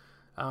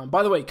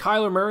 By the way,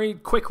 Kyler Murray,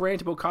 quick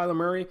rant about Kyler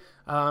Murray.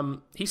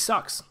 He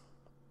sucks.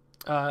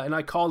 And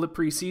I called it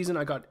preseason.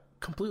 I got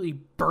completely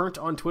burnt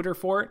on Twitter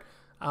for it.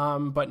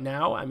 But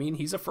now,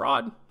 he's a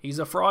fraud. He's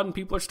a fraud, and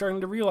people are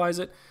starting to realize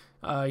it.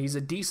 He's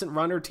a decent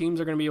runner.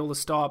 Teams are going to be able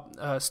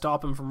to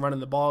stop him from running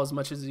the ball as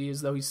much as he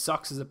is, though he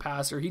sucks as a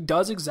passer. He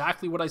does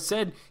exactly what I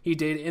said he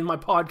did in my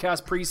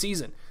podcast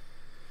preseason.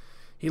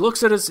 He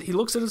looks at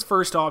his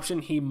first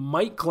option. He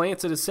might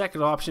glance at his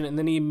second option, and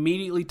then he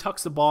immediately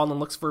tucks the ball and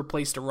looks for a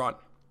place to run.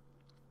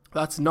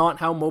 That's not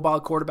how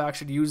mobile quarterbacks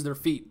should use their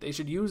feet. They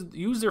should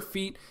use their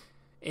feet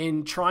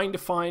in trying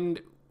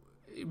to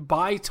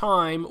buy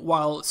time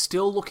while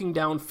still looking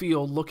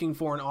downfield, looking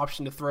for an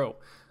option to throw.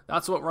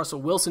 That's what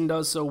Russell Wilson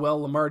does so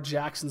well. Lamar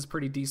Jackson's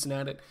pretty decent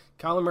at it.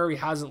 Kyler Murray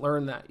hasn't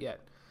learned that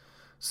yet.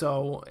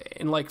 So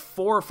in like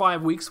 4 or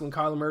 5 weeks when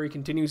Kyler Murray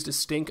continues to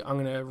stink,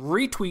 I'm going to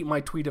retweet my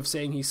tweet of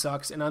saying he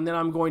sucks, and then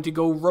I'm going to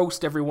go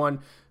roast everyone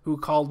who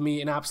called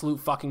me an absolute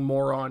fucking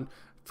moron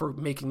for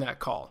making that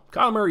call.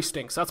 Kyler Murray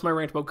stinks. That's my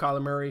rant about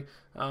Kyler Murray,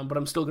 but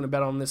I'm still going to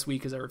bet on this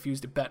week because I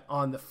refuse to bet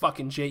on the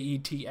fucking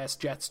Jets.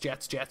 Jets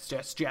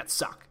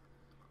suck.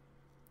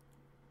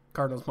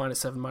 Cardinals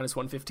 -7,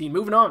 -115.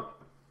 Moving on.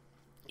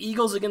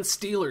 Eagles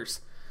against Steelers.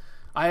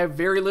 I have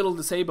very little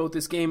to say about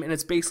this game, and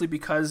it's basically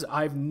because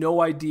I have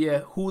no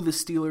idea who the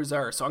Steelers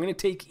are. So I'm going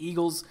to take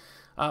Eagles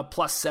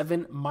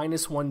 +7,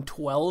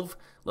 -112. A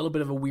little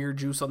bit of a weird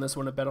juice on this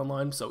one to bet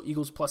online. So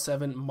Eagles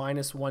 +7,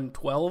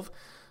 -112.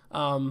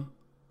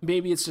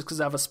 Maybe it's just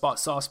because I have a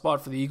soft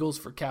spot for the Eagles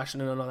for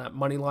cashing in on that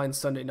money line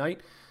Sunday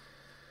night.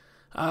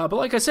 But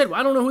like I said,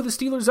 I don't know who the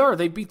Steelers are.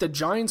 They beat the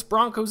Giants,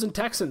 Broncos, and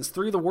Texans,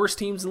 3 of the worst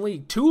teams in the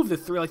league. 2 of the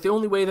 3, the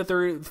only way that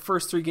their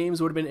first 3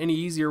 games would have been any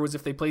easier was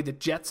if they played the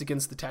Jets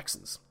against the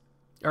Texans.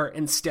 Or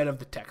instead of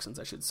the Texans,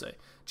 I should say.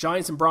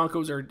 Giants and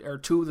Broncos are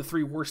 2 of the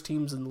 3 worst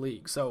teams in the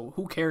league. So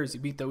who cares? You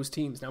beat those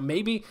teams. Now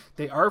maybe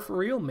they are for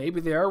real. Maybe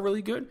they are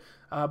really good.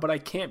 But I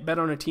can't bet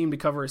on a team to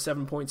cover a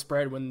 7-point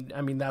spread when,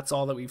 that's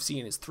all that we've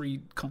seen is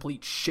 3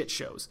 complete shit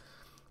shows.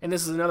 And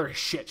this is another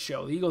shit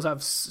show. The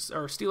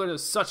Steelers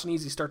have such an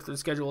easy start to their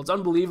schedule. It's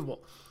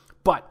unbelievable.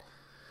 But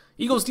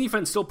Eagles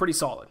defense still pretty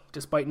solid,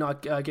 despite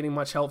not getting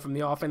much help from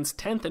the offense.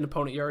 10th in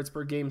opponent yards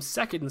per game,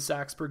 2nd in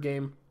sacks per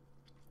game.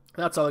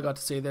 That's all I got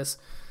to say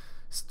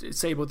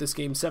about this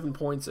game. 7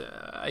 points.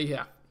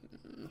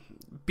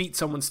 Beat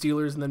someone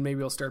Steelers, and then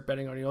maybe I'll start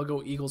betting on you. I'll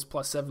go Eagles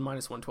 +7,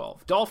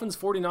 -112. Dolphins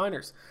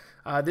 49ers.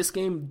 This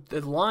game,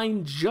 the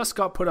line just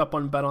got put up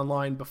on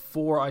BetOnline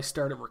before I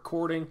started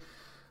recording.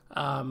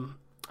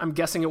 I'm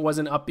guessing it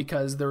wasn't up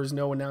because there was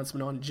no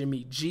announcement on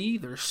Jimmy G.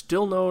 There's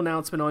still no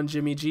announcement on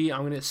Jimmy G.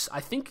 I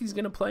think he's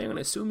going to play. I'm going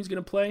to assume he's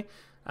going to play.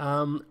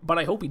 But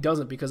I hope he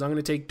doesn't because I'm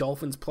going to take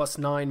Dolphins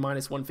 +9,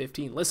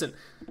 -115. Listen,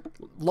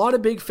 a lot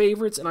of big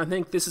favorites, and I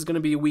think this is going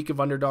to be a week of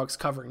underdogs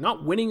covering.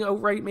 Not winning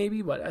outright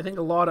maybe, but I think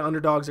a lot of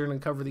underdogs are going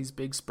to cover these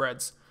big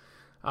spreads.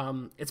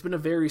 It's been a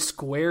very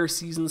square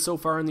season so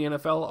far in the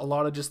NFL. A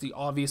lot of just the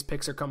obvious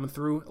picks are coming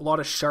through. A lot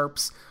of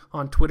sharps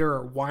on Twitter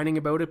are whining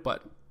about it,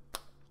 but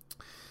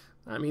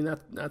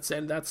that's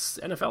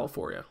NFL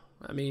for you.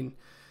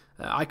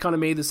 I kind of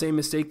made the same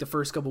mistake the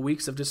first couple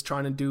weeks of just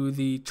trying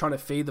to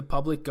fade the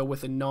public, go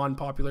with the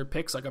non-popular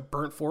picks. I got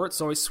burnt for it,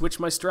 so I switched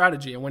my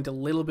strategy. I went a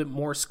little bit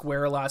more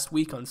square last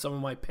week on some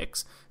of my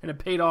picks, and it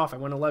paid off. I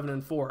went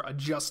 11-4.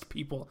 Adjust,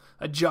 people.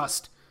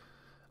 Adjust.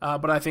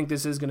 But I think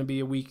this is going to be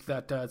a week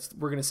that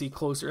we're going to see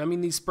closer.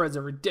 These spreads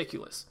are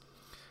ridiculous.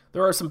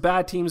 There are some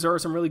bad teams. There are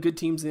some really good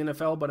teams in the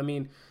NFL, but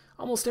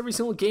almost every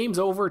single game's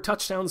over a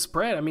touchdown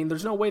spread.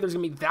 There's no way there's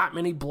going to be that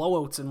many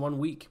blowouts in 1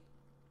 week.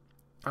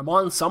 I'm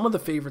on some of the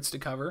favorites to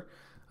cover,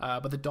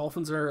 but the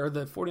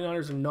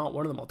 49ers are not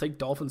one of them. I'll take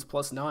Dolphins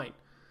 +9.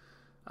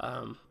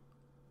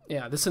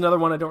 This is another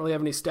one I don't really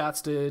have any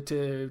stats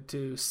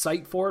to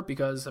cite for it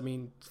because,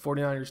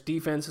 49ers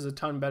defense is a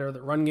ton better.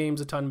 The run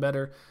game's a ton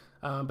better.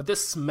 But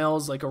this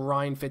smells like a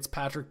Ryan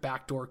Fitzpatrick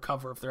backdoor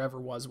cover if there ever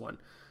was one.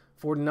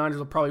 49ers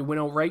will probably win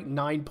outright,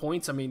 9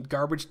 points.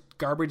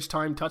 Garbage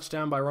time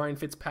touchdown by Ryan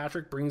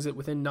Fitzpatrick brings it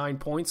within 9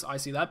 points. I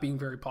see that being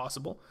very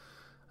possible.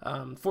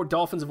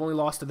 Dolphins have only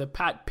lost to the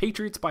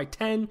Patriots by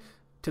 10,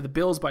 to the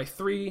Bills by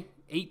 3,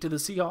 8 to the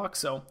Seahawks.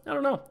 So, I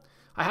don't know.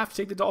 I have to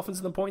take the Dolphins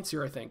in the points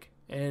here, I think.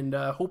 And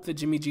hope that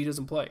Jimmy G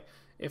doesn't play.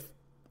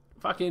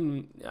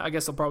 I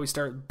guess I'll probably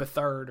start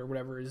Bethard or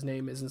whatever his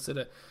name is instead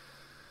of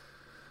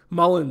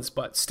Mullins,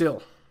 but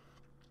still.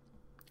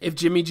 If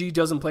Jimmy G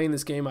doesn't play in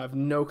this game, I have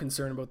no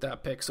concern about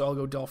that pick, so I'll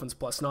go Dolphins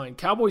 +9.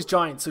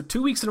 Cowboys-Giants. So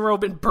 2 weeks in a row,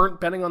 been burnt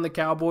betting on the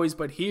Cowboys,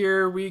 but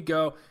here we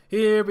go.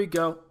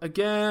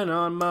 Again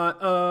on my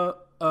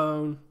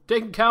own.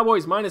 Taking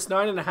Cowboys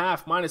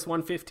 -9.5,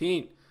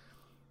 -115.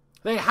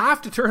 They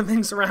have to turn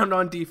things around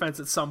on defense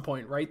at some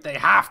point, right? They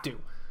have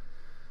to.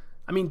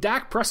 I mean,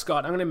 Dak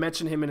Prescott, I'm going to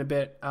mention him in a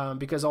bit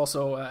because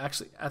also,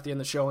 actually, at the end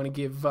of the show, I'm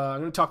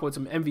going to talk about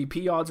some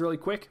MVP odds really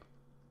quick.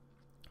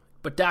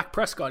 But Dak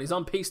Prescott, he's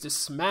on pace to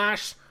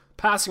smash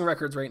passing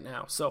records right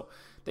now. So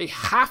they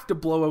have to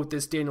blow out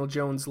this Daniel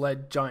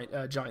Jones-led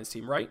Giants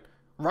team, right?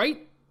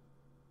 Right?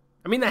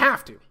 I mean, they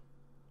have to.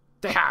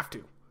 They have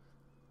to.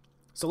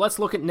 So let's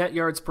look at net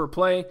yards per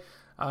play.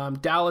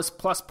 Dallas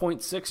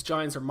 +0.6.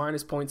 Giants are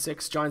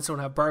 -0.6. Giants don't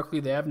have Barkley.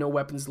 They have no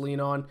weapons to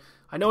lean on.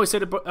 I know I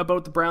said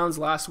about the Browns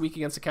last week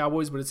against the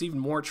Cowboys, but it's even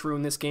more true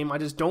in this game. I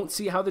just don't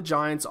see how the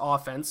Giants'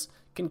 offense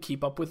can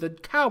keep up with the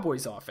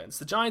Cowboys' offense.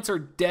 The Giants are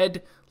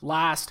dead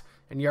last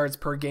in yards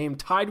per game,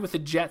 tied with the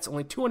Jets,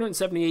 only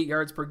 278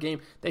 yards per game.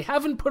 They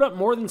haven't put up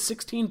more than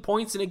 16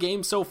 points in a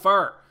game so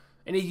far.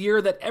 In a year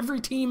that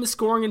every team is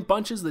scoring in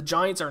bunches, the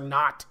Giants are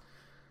not.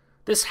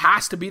 This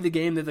has to be the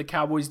game that the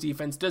Cowboys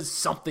defense does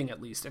something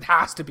at least. It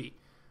has to be.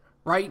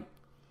 Right?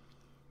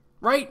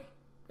 Right?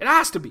 It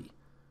has to be.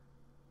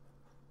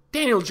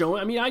 Daniel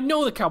Jones, I mean, I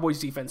know the Cowboys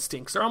defense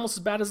stinks. They're almost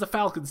as bad as the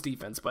Falcons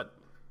defense, but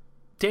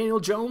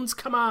Daniel Jones,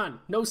 come on.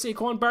 No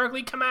Saquon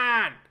Barkley, come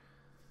on.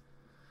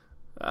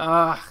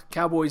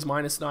 Cowboys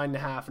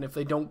 -9.5, and if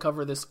they don't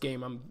cover this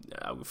game,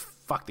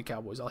 fuck the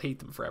Cowboys. I'll hate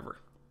them forever.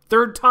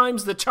 Third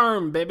time's the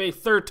charm, baby.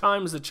 Third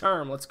time's the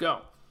charm. Let's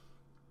go.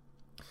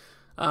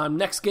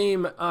 Next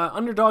game,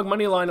 underdog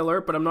money line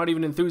alert, but I'm not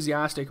even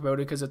enthusiastic about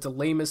it because it's the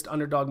lamest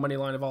underdog money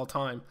line of all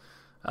time.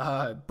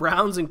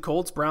 Browns and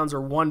Colts. Browns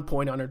are 1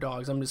 point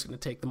underdogs. I'm just going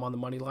to take them on the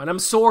money line. I'm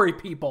sorry,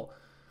 people.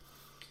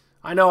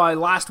 I know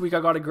last week I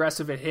got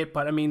aggressive at hit,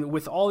 but I mean,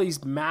 with all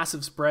these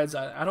massive spreads,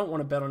 I don't want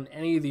to bet on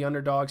any of the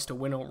underdogs to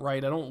win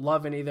outright. I don't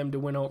love any of them to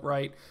win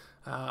outright.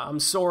 I'm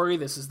sorry.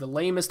 This is the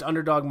lamest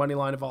underdog money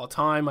line of all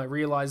time. I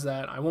realize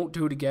that. I won't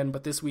do it again,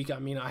 but this week, I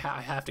mean, I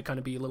have to kind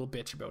of be a little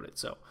bitch about it.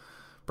 So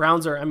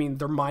Browns are, I mean,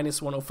 they're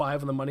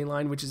 -105 on the money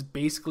line, which is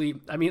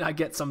basically, I mean, I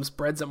get some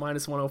spreads at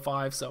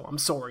 -105, so I'm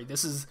sorry.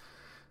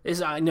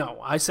 I know.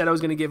 I said I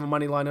was going to give a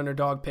money line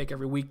underdog pick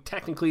every week.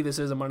 Technically, this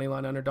is a money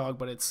line underdog,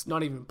 but it's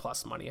not even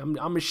plus money.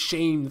 I'm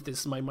ashamed that this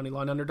is my money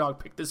line underdog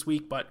pick this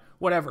week, but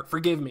whatever.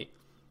 Forgive me.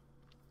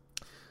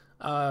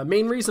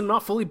 Main reason I'm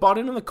not fully bought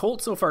in on the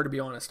Colts so far, to be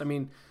honest. I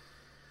mean,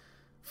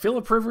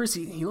 Phillip Rivers,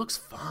 he looks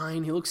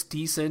fine. He looks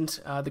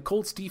decent. The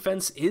Colts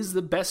defense is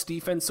the best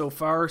defense so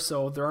far,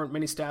 so there aren't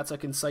many stats I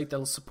can cite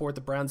that'll support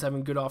the Browns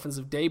having a good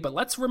offensive day. But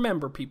let's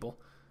remember, people,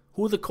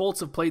 who the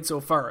Colts have played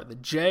so far. The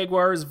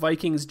Jaguars,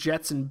 Vikings,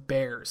 Jets, and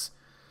Bears.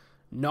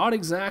 Not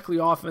exactly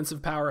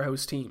offensive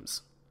powerhouse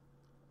teams.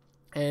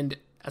 And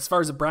as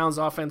far as the Browns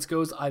offense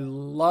goes, I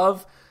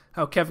love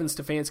how Kevin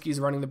Stefanski is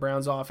running the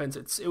Browns offense.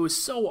 It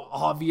was so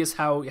obvious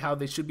how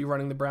they should be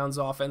running the Browns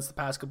offense the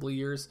past couple of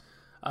years.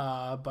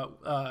 But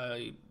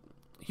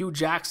Hugh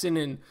Jackson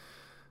and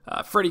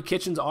Freddie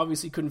Kitchens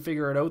obviously couldn't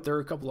figure it out. They're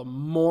a couple of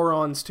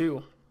morons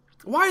too.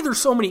 Why are there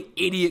so many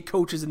idiot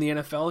coaches in the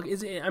NFL?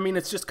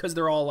 It's just because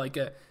they're all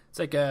it's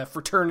like a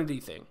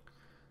fraternity thing.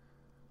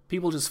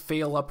 People just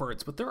fail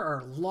upwards, but there are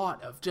a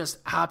lot of just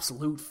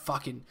absolute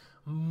fucking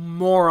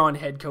moron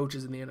head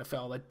coaches in the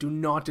NFL that do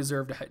not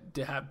deserve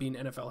to have be an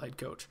NFL head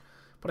coach.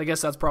 But I guess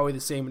that's probably the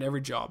same in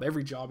every job.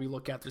 Every job you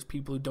look at, there's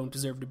people who don't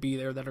deserve to be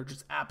there that are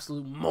just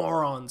absolute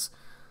morons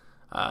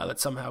that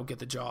somehow get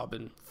the job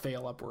and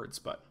fail upwards.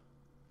 But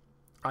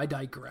I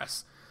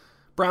digress.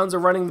 Browns are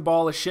running the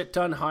ball a shit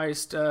ton,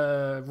 highest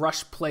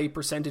rush play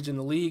percentage in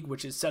the league,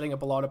 which is setting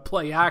up a lot of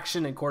play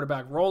action and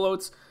quarterback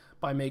rollouts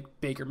by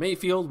Baker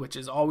Mayfield, which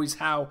is always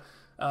how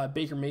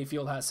Baker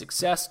Mayfield has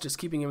success. Just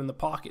keeping him in the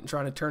pocket and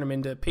trying to turn him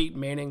into Peyton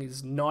Manning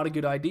is not a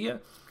good idea.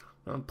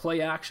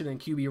 Play action and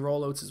QB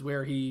rollouts is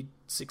where he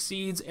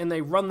succeeds, and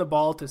they run the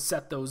ball to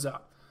set those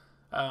up.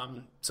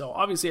 So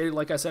obviously,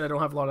 like I said, I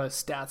don't have a lot of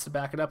stats to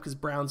back it up because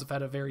Browns have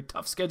had a very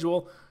tough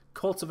schedule.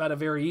 Colts have had a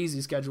very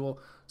easy schedule,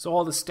 so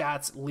all the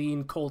stats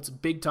lean Colts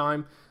big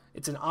time.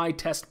 It's an eye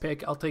test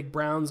pick. I'll take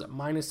Browns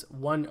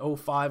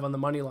 -105 on the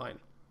money line.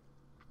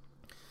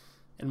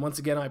 And once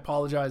again, I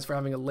apologize for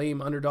having a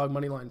lame underdog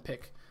money line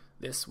pick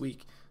this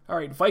week. All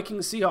right,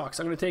 Vikings Seahawks.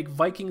 I'm going to take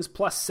Vikings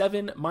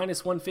 +7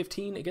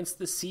 -115 against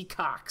the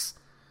Seahawks.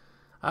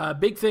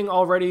 Big thing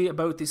already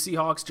about the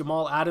Seahawks: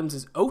 Jamal Adams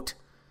is out,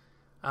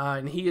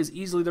 and he is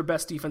easily their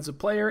best defensive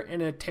player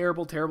and a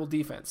terrible, terrible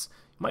defense.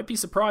 You might be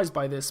surprised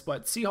by this,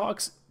 but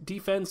Seahawks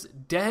defense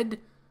dead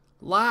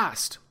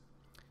last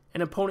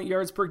in opponent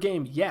yards per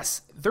game.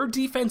 Yes, their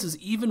defense is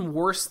even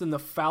worse than the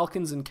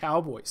Falcons and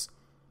Cowboys.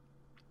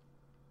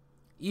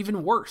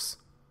 Even worse.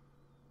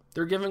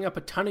 They're giving up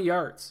a ton of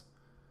yards.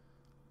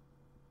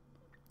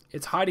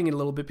 It's hiding it a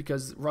little bit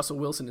because Russell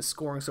Wilson is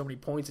scoring so many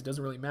points, it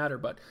doesn't really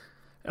matter.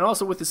 And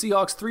also with the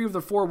Seahawks, 3 of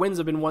their 4 wins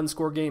have been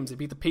one-score games. They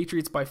beat the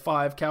Patriots by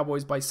 5,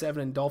 Cowboys by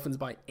 7, and Dolphins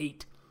by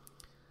 8.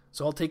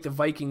 So I'll take the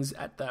Vikings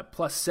at that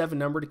 +7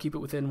 number to keep it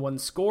within one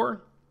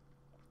score.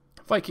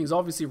 Vikings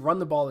obviously run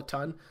the ball a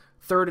ton,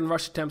 3rd in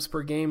rush attempts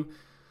per game.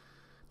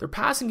 Their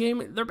passing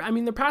game is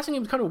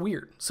kind of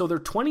weird. So they're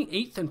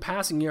 28th in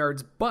passing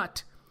yards,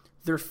 but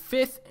they're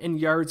 5th in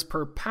yards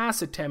per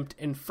pass attempt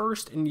and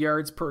 1st in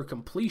yards per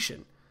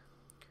completion.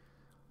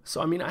 So,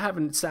 I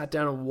haven't sat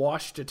down and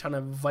watched a ton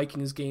of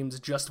Vikings games,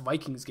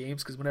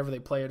 because whenever they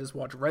play, I just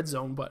watch Red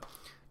Zone. But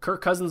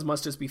Kirk Cousins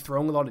must just be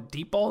throwing a lot of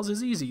deep balls.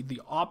 Is easy.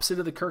 The opposite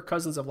of the Kirk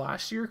Cousins of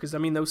last year, because,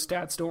 those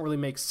stats don't really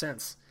make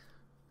sense.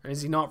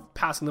 Is he not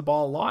passing the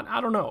ball a lot?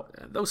 I don't know.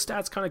 Those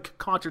stats kind of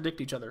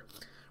contradict each other.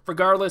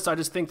 Regardless, I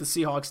just think the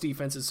Seahawks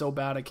defense is so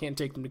bad, I can't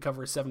take them to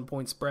cover a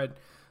 7-point spread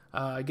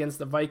against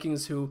the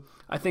Vikings, who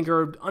I think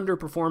are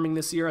underperforming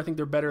this year. I think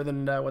they're better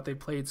than what they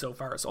played so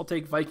far. So I'll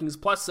take Vikings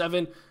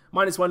 +7,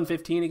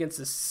 -115 against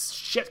the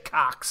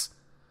Shitcocks.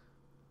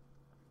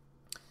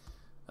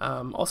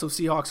 Also,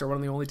 Seahawks are one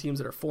of the only teams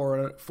that are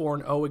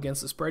 4-0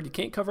 against the spread. You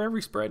can't cover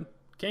every spread.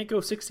 Can't go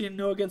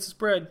 16-0 against the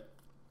spread.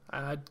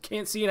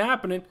 Can't see it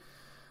happening.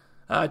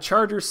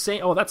 Chargers,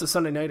 Saints. Oh, that's a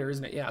Sunday nighter,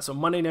 isn't it? Yeah, so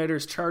Monday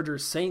nighters,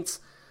 Chargers,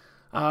 Saints.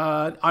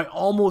 I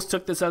almost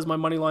took this as my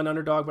money line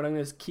underdog, but I'm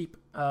going to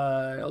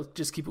I'll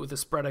just keep it with the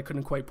spread. I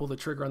couldn't quite pull the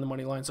trigger on the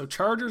money line. So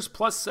Chargers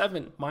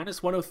 +7,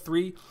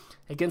 -103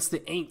 against the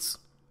Aints.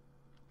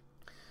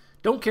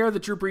 Don't care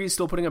that Drew Brees is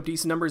still putting up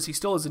decent numbers. He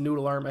still has a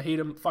noodle arm. I hate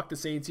him. Fuck the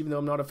Saints, even though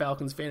I'm not a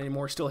Falcons fan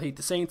anymore. Still hate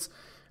the Saints.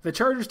 If the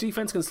Chargers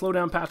defense can slow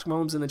down Patrick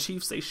Mahomes and the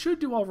Chiefs, they should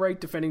do all right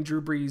defending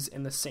Drew Brees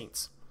and the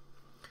Saints.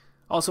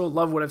 Also,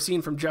 love what I've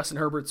seen from Justin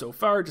Herbert so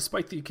far.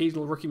 Despite the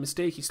occasional rookie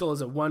mistake, he still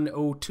has a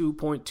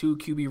 102.2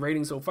 QB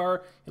rating so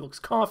far. He looks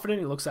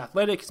confident. He looks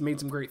athletic. He's made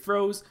some great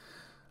throws.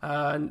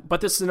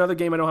 But this is another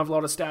game I don't have a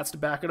lot of stats to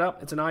back it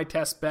up. It's an eye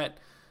test bet.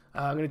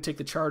 I'm going to take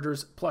the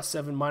Chargers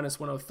 +7,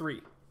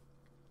 -103.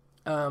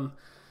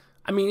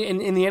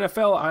 In the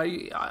NFL,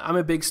 I'm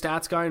a big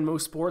stats guy in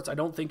most sports. I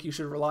don't think you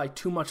should rely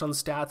too much on the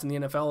stats in the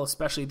NFL,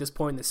 especially at this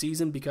point in the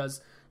season,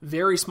 because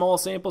very small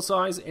sample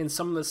size, and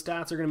some of the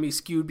stats are going to be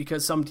skewed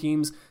because some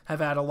teams have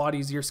had a lot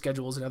easier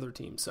schedules than other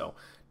teams. So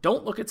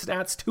don't look at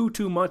stats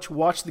too much.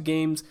 Watch the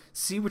games,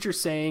 see what you're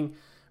saying,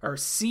 or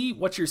see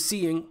what you're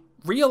seeing.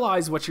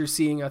 Realize what you're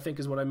seeing, I think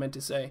is what I meant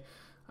to say,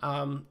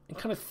 and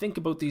kind of think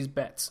about these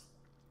bets.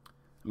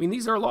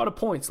 These are a lot of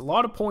points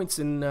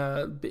and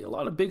a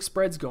lot of big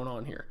spreads going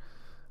on here.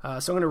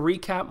 So I'm going to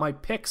recap my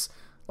picks.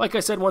 Like I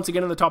said, once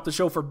again, at the top of the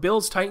show, for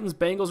Bills, Titans,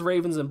 Bengals,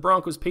 Ravens, and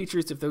Broncos,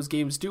 Patriots, if those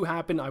games do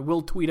happen, I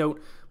will tweet out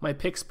my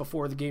picks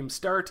before the games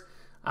start.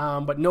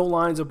 But no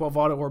lines of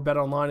Bovada or Bet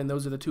Online, and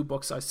those are the two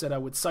books I said I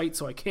would cite,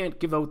 so I can't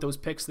give out those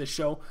picks this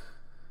show.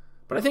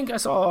 But I think I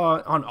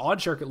saw on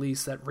OddsShark, at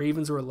least, that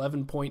Ravens were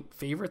 11-point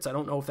favorites. I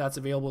don't know if that's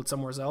available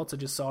somewhere else. I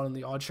just saw it on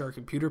the OddsShark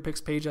computer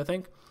picks page, I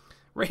think.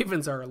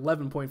 Ravens are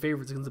 11-point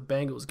favorites against the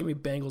Bengals. Give me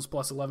Bengals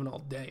 +11 all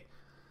day.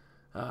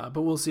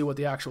 But we'll see what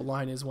the actual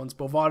line is once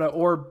Bovada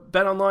or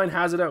Bet Online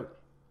has it out.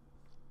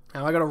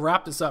 Now I got to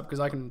wrap this up because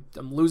I'm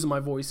losing my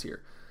voice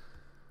here.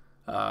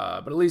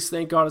 But at least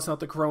thank God it's not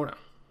the Corona.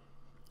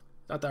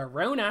 Not the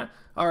Rona.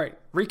 All right,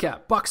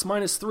 recap. Bucks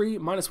 -3,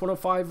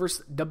 -105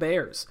 versus the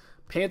Bears.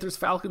 Panthers,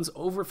 Falcons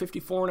over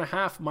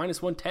 54.5,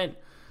 -110.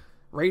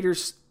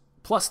 Raiders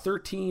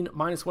 +13,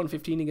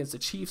 -115 against the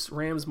Chiefs.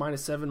 Rams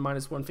 -7,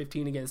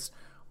 -115 against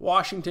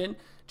Washington.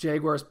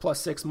 Jaguars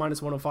 +6,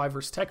 -105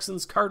 versus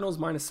Texans. Cardinals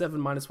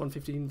 -7,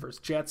 -115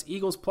 versus Jets.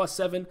 Eagles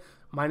 +7,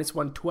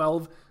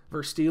 -112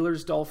 versus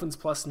Steelers. Dolphins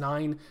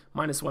 +9,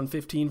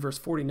 -115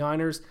 versus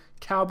 49ers.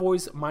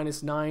 Cowboys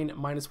 -9,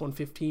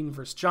 -115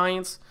 versus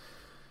Giants.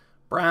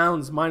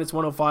 Browns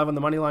 -105 on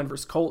the money line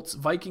versus Colts.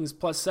 Vikings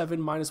 +7,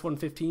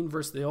 -115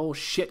 versus the old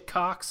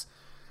Shitcocks.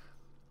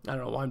 I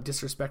don't know why I'm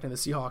disrespecting the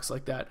Seahawks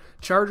like that.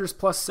 Chargers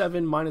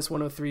 +7,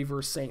 -103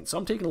 versus Saints. So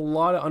I'm taking a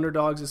lot of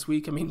underdogs this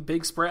week.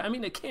 Big spread.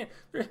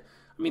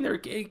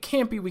 It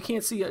can't be. We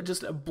can't see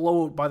just a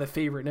blowout by the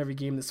favorite in every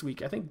game this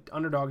week. I think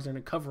underdogs are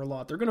going to cover a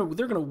lot. They're going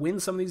to win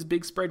some of these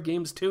big spread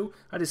games too.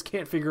 I just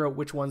can't figure out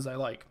which ones I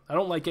like. I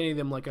don't like any of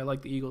them like I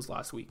like the Eagles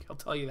last week. I'll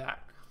tell you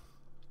that.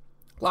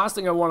 Last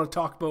thing I want to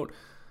talk about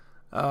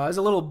as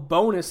a little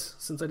bonus,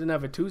 since I didn't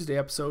have a Tuesday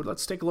episode,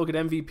 let's take a look at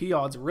MVP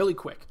odds really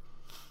quick.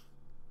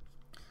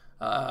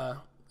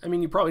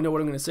 You probably know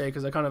what I'm going to say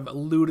because I kind of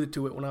alluded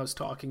to it when I was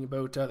talking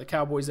about the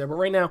Cowboys there. But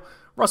right now,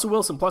 Russell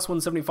Wilson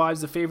 +175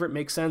 is the favorite.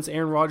 Makes sense.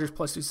 Aaron Rodgers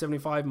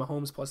 +275.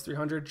 Mahomes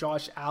 +300.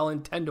 Josh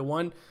Allen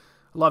 10-1.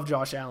 I love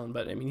Josh Allen,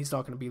 but he's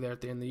not going to be there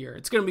at the end of the year.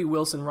 It's going to be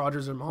Wilson,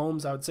 Rodgers, or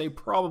Mahomes. I would say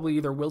probably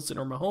either Wilson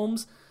or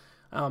Mahomes.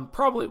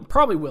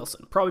 Probably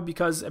Wilson. Probably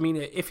because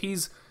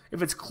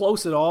if it's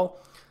close at all,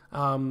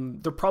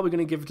 they're probably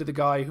going to give it to the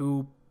guy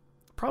who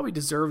probably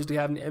deserves to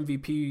have an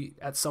MVP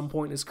at some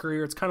point in his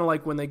career. It's kind of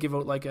like when they give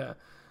out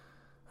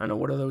I don't know,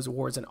 what are those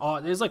awards?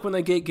 It's like when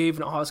they gave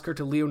an Oscar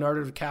to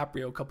Leonardo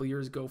DiCaprio a couple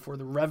years ago for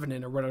The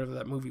Revenant or whatever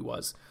that movie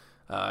was.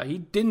 He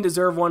didn't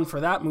deserve one for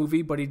that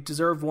movie, but he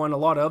deserved one a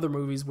lot of other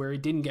movies where he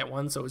didn't get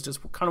one, so it's just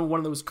kind of one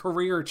of those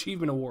career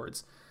achievement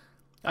awards.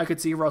 I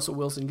could see Russell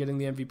Wilson getting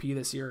the MVP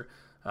this year.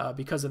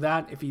 because of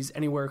that if he's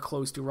anywhere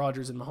close to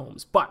Rodgers and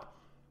Mahomes. But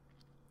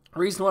the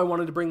reason why I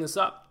wanted to bring this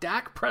up,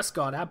 Dak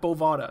Prescott at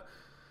Bovada,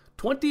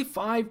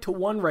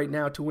 25-1 right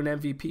now to win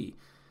MVP.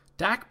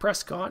 Dak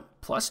Prescott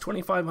plus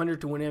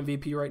 2,500 to win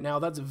MVP right now.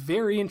 That's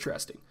very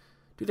interesting.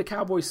 Do the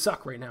Cowboys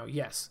suck right now?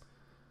 Yes.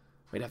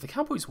 Wait, have the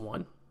Cowboys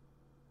won?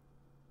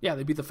 Yeah,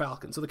 they beat the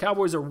Falcons. So the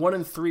Cowboys are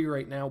 1-3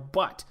 right now,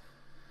 but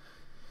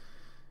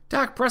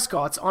Dak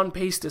Prescott's on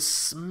pace to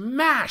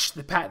smash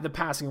the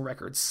passing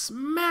record.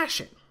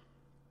 Smashing.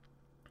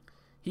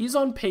 He's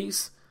on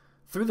pace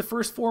through the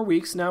first 4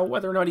 weeks. Now,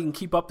 whether or not he can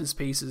keep up his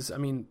paces, I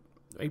mean,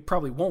 he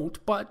probably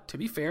won't, but to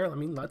be fair, I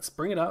mean, let's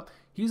bring it up.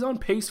 He's on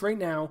pace right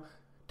now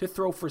to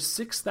throw for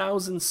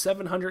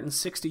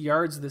 6,760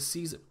 yards this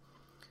season.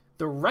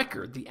 The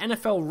record, the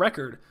NFL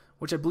record,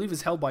 which I believe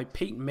is held by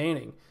Peyton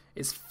Manning,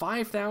 is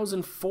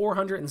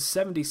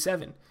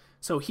 5,477.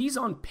 So he's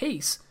on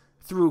pace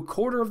through a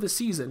quarter of the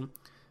season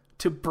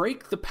to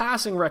break the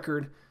passing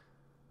record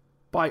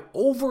by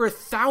over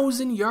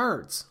 1,000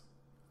 yards.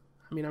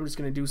 I mean, I'm just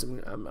going to do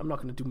something. I'm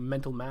not going to do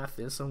mental math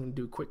this. I'm going to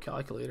do a quick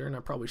calculator, and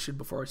I probably should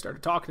before I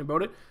started talking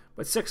about it.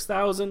 But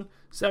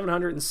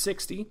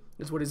 6,760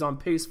 is what he's on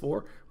pace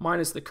for,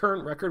 minus the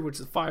current record, which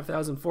is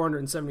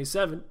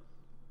 5,477.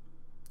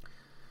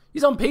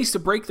 He's on pace to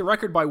break the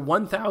record by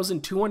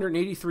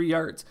 1,283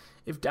 yards.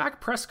 If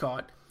Dak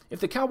Prescott, if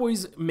the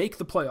Cowboys make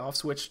the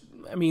playoffs, which,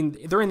 I mean,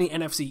 they're in the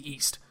NFC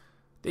East.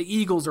 The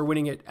Eagles are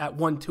winning it at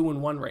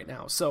 1-2-1 right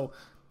now. So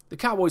the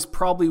Cowboys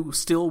probably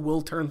still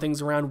will turn things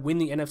around, win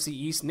the NFC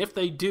East. And if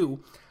they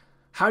do,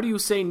 how do you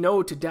say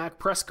no to Dak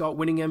Prescott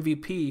winning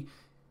MVP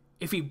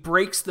if he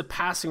breaks the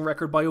passing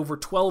record by over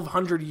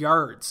 1,200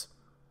 yards?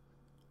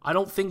 I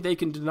don't think they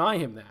can deny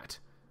him that.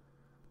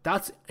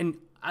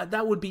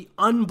 That would be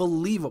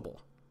unbelievable.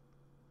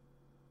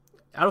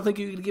 I don't think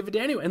you could give it to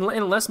anyone,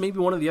 unless maybe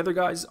one of the other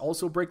guys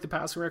also break the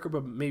passing record,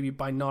 but maybe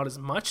by not as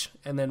much.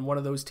 And then one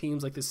of those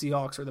teams like the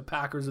Seahawks or the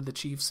Packers or the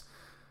Chiefs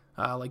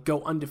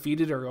go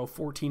undefeated or go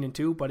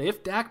 14-2. But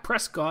if Dak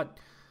Prescott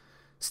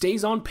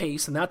stays on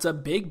pace, and that's a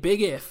big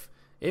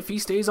if he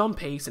stays on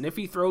pace and if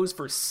he throws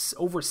for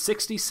over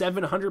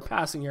 6,700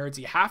 passing yards,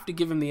 you have to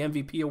give him the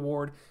MVP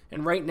award.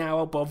 And right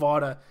now at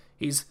Bovada,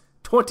 he's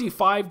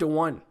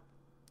 25-1.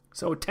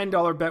 So a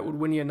 $10 bet would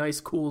win you a nice,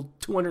 cool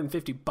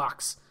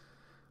 $250.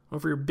 Or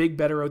for your big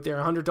better out there,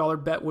 a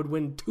 $100 bet would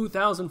win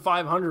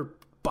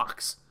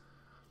 $2,500.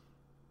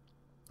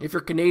 If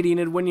you're Canadian,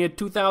 it'd win you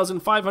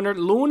 2,500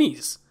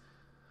 loonies,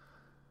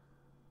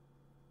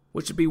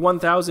 which would be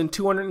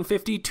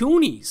 1,250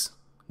 toonies.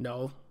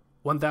 No,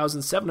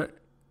 1,700.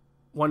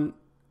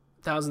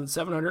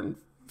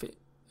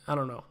 I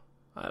don't know.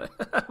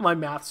 My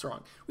math's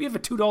wrong. We have a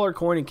 $2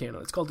 coin in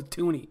Canada. It's called a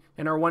toonie,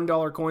 and our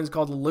 $1 coin is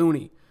called a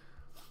loony.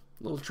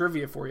 Little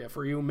trivia for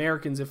you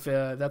Americans, if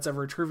that's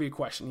ever a trivia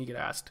question you get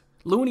asked.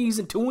 Loonies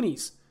and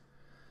toonies.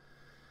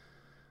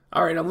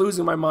 All right, I'm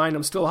losing my mind.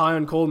 I'm still high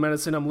on cold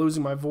medicine. I'm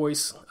losing my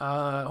voice.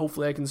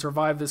 Hopefully I can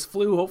survive this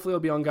flu. Hopefully I'll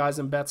be on Guys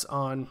and Bets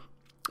on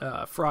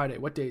Friday.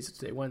 What day is it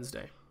today?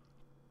 Wednesday.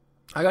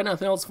 I got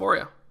nothing else for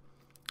you.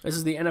 This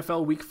is the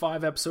NFL Week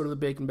 5 episode of the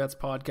Bacon Bets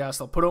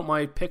podcast. I'll put out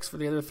my picks for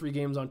the other 3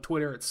 games on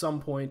Twitter at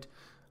some point.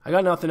 I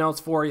got nothing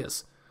else for you.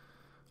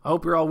 I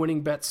hope you're all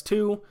winning bets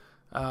too.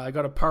 I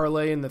got a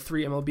parlay in the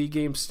 3 MLB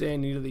games today. I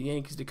needed the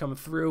Yankees to come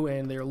through,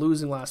 and they are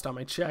losing last time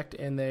I checked,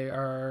 and they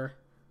are,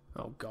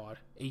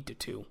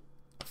 8-2.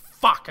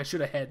 Fuck, I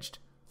should have hedged.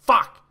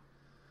 Fuck.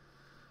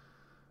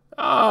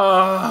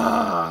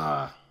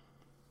 No,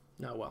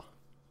 well.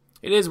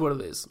 It is what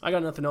it is. I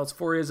got nothing else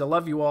for you. I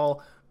love you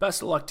all.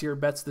 Best of luck to your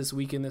bets this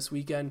weekend.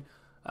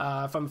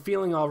 If I'm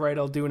feeling all right,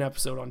 I'll do an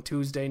episode on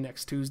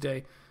next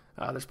Tuesday.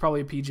 There's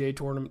probably a PGA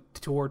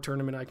Tour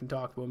tournament I can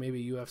talk about,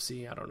 maybe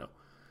UFC, I don't know.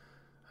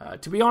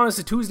 To be honest,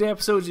 the Tuesday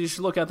episodes, you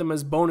should look at them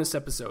as bonus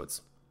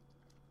episodes.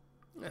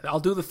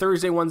 I'll do the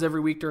Thursday ones every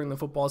week during the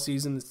football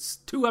season. It's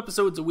 2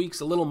 episodes a week's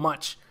a little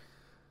much.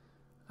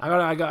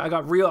 I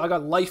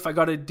got life I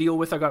got to deal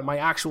with. I got my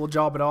actual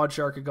job at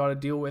Oddshark I got to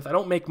deal with. I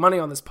don't make money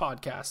on this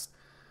podcast.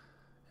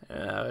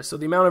 So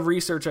the amount of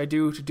research I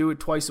do to do it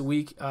twice a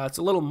week, it's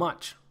a little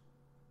much.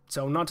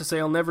 So not to say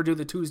I'll never do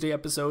the Tuesday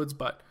episodes,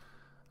 but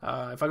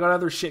if I got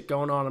other shit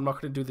going on, I'm not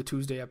going to do the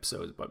Tuesday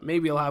episodes. But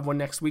maybe I'll have one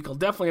next week. I'll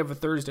definitely have a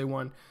Thursday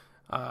one.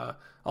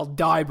 I'll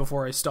die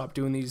before I stop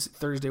doing these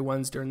Thursday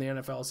ones during the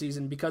NFL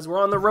season because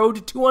we're on the road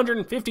to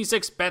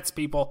 256 bets,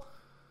 people.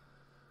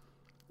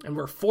 And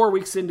we're 4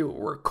 weeks into it.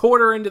 We're a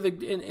quarter into the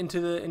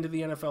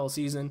NFL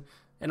season,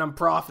 and I'm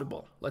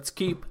profitable. Let's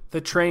keep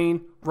the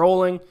train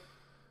rolling.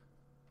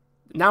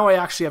 Now I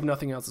actually have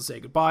nothing else to say.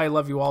 Goodbye. I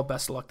love you all.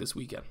 Best of luck this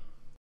weekend.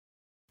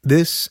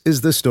 This is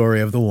the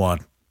story of the one.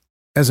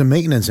 As a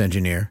maintenance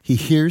engineer, he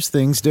hears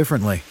things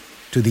differently.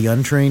 To the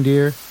untrained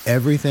ear,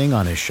 everything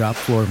on his shop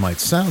floor might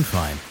sound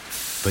fine,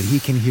 but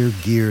he can hear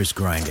gears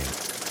grinding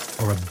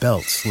or a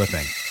belt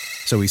slipping.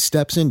 So he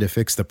steps in to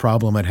fix the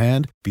problem at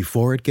hand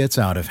before it gets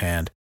out of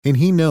hand. And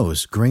he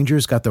knows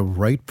Grainger's got the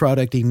right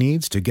product he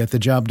needs to get the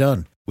job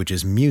done, which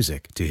is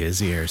music to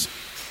his ears.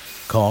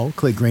 Call,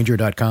 click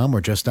Grainger.com, or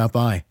just stop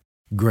by.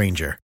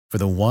 Grainger, for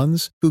the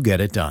ones who get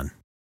it done.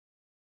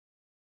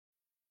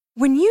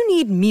 When you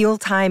need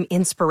mealtime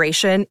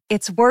inspiration,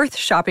 it's worth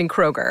shopping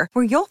Kroger,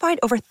 where you'll find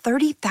over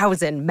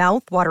 30,000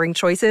 mouth-watering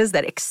choices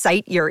that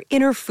excite your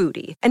inner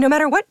foodie. And no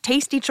matter what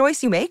tasty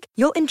choice you make,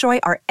 you'll enjoy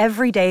our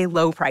everyday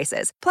low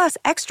prices, plus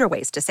extra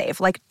ways to save,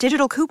 like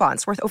digital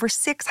coupons worth over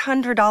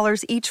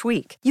 $600 each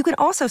week. You can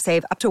also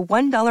save up to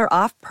 $1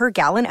 off per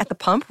gallon at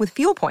the pump with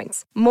fuel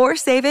points. More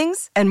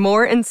savings and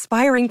more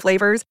inspiring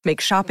flavors make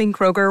shopping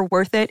Kroger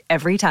worth it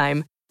every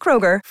time.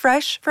 Kroger,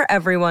 fresh for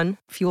everyone.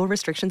 Fuel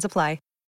restrictions apply.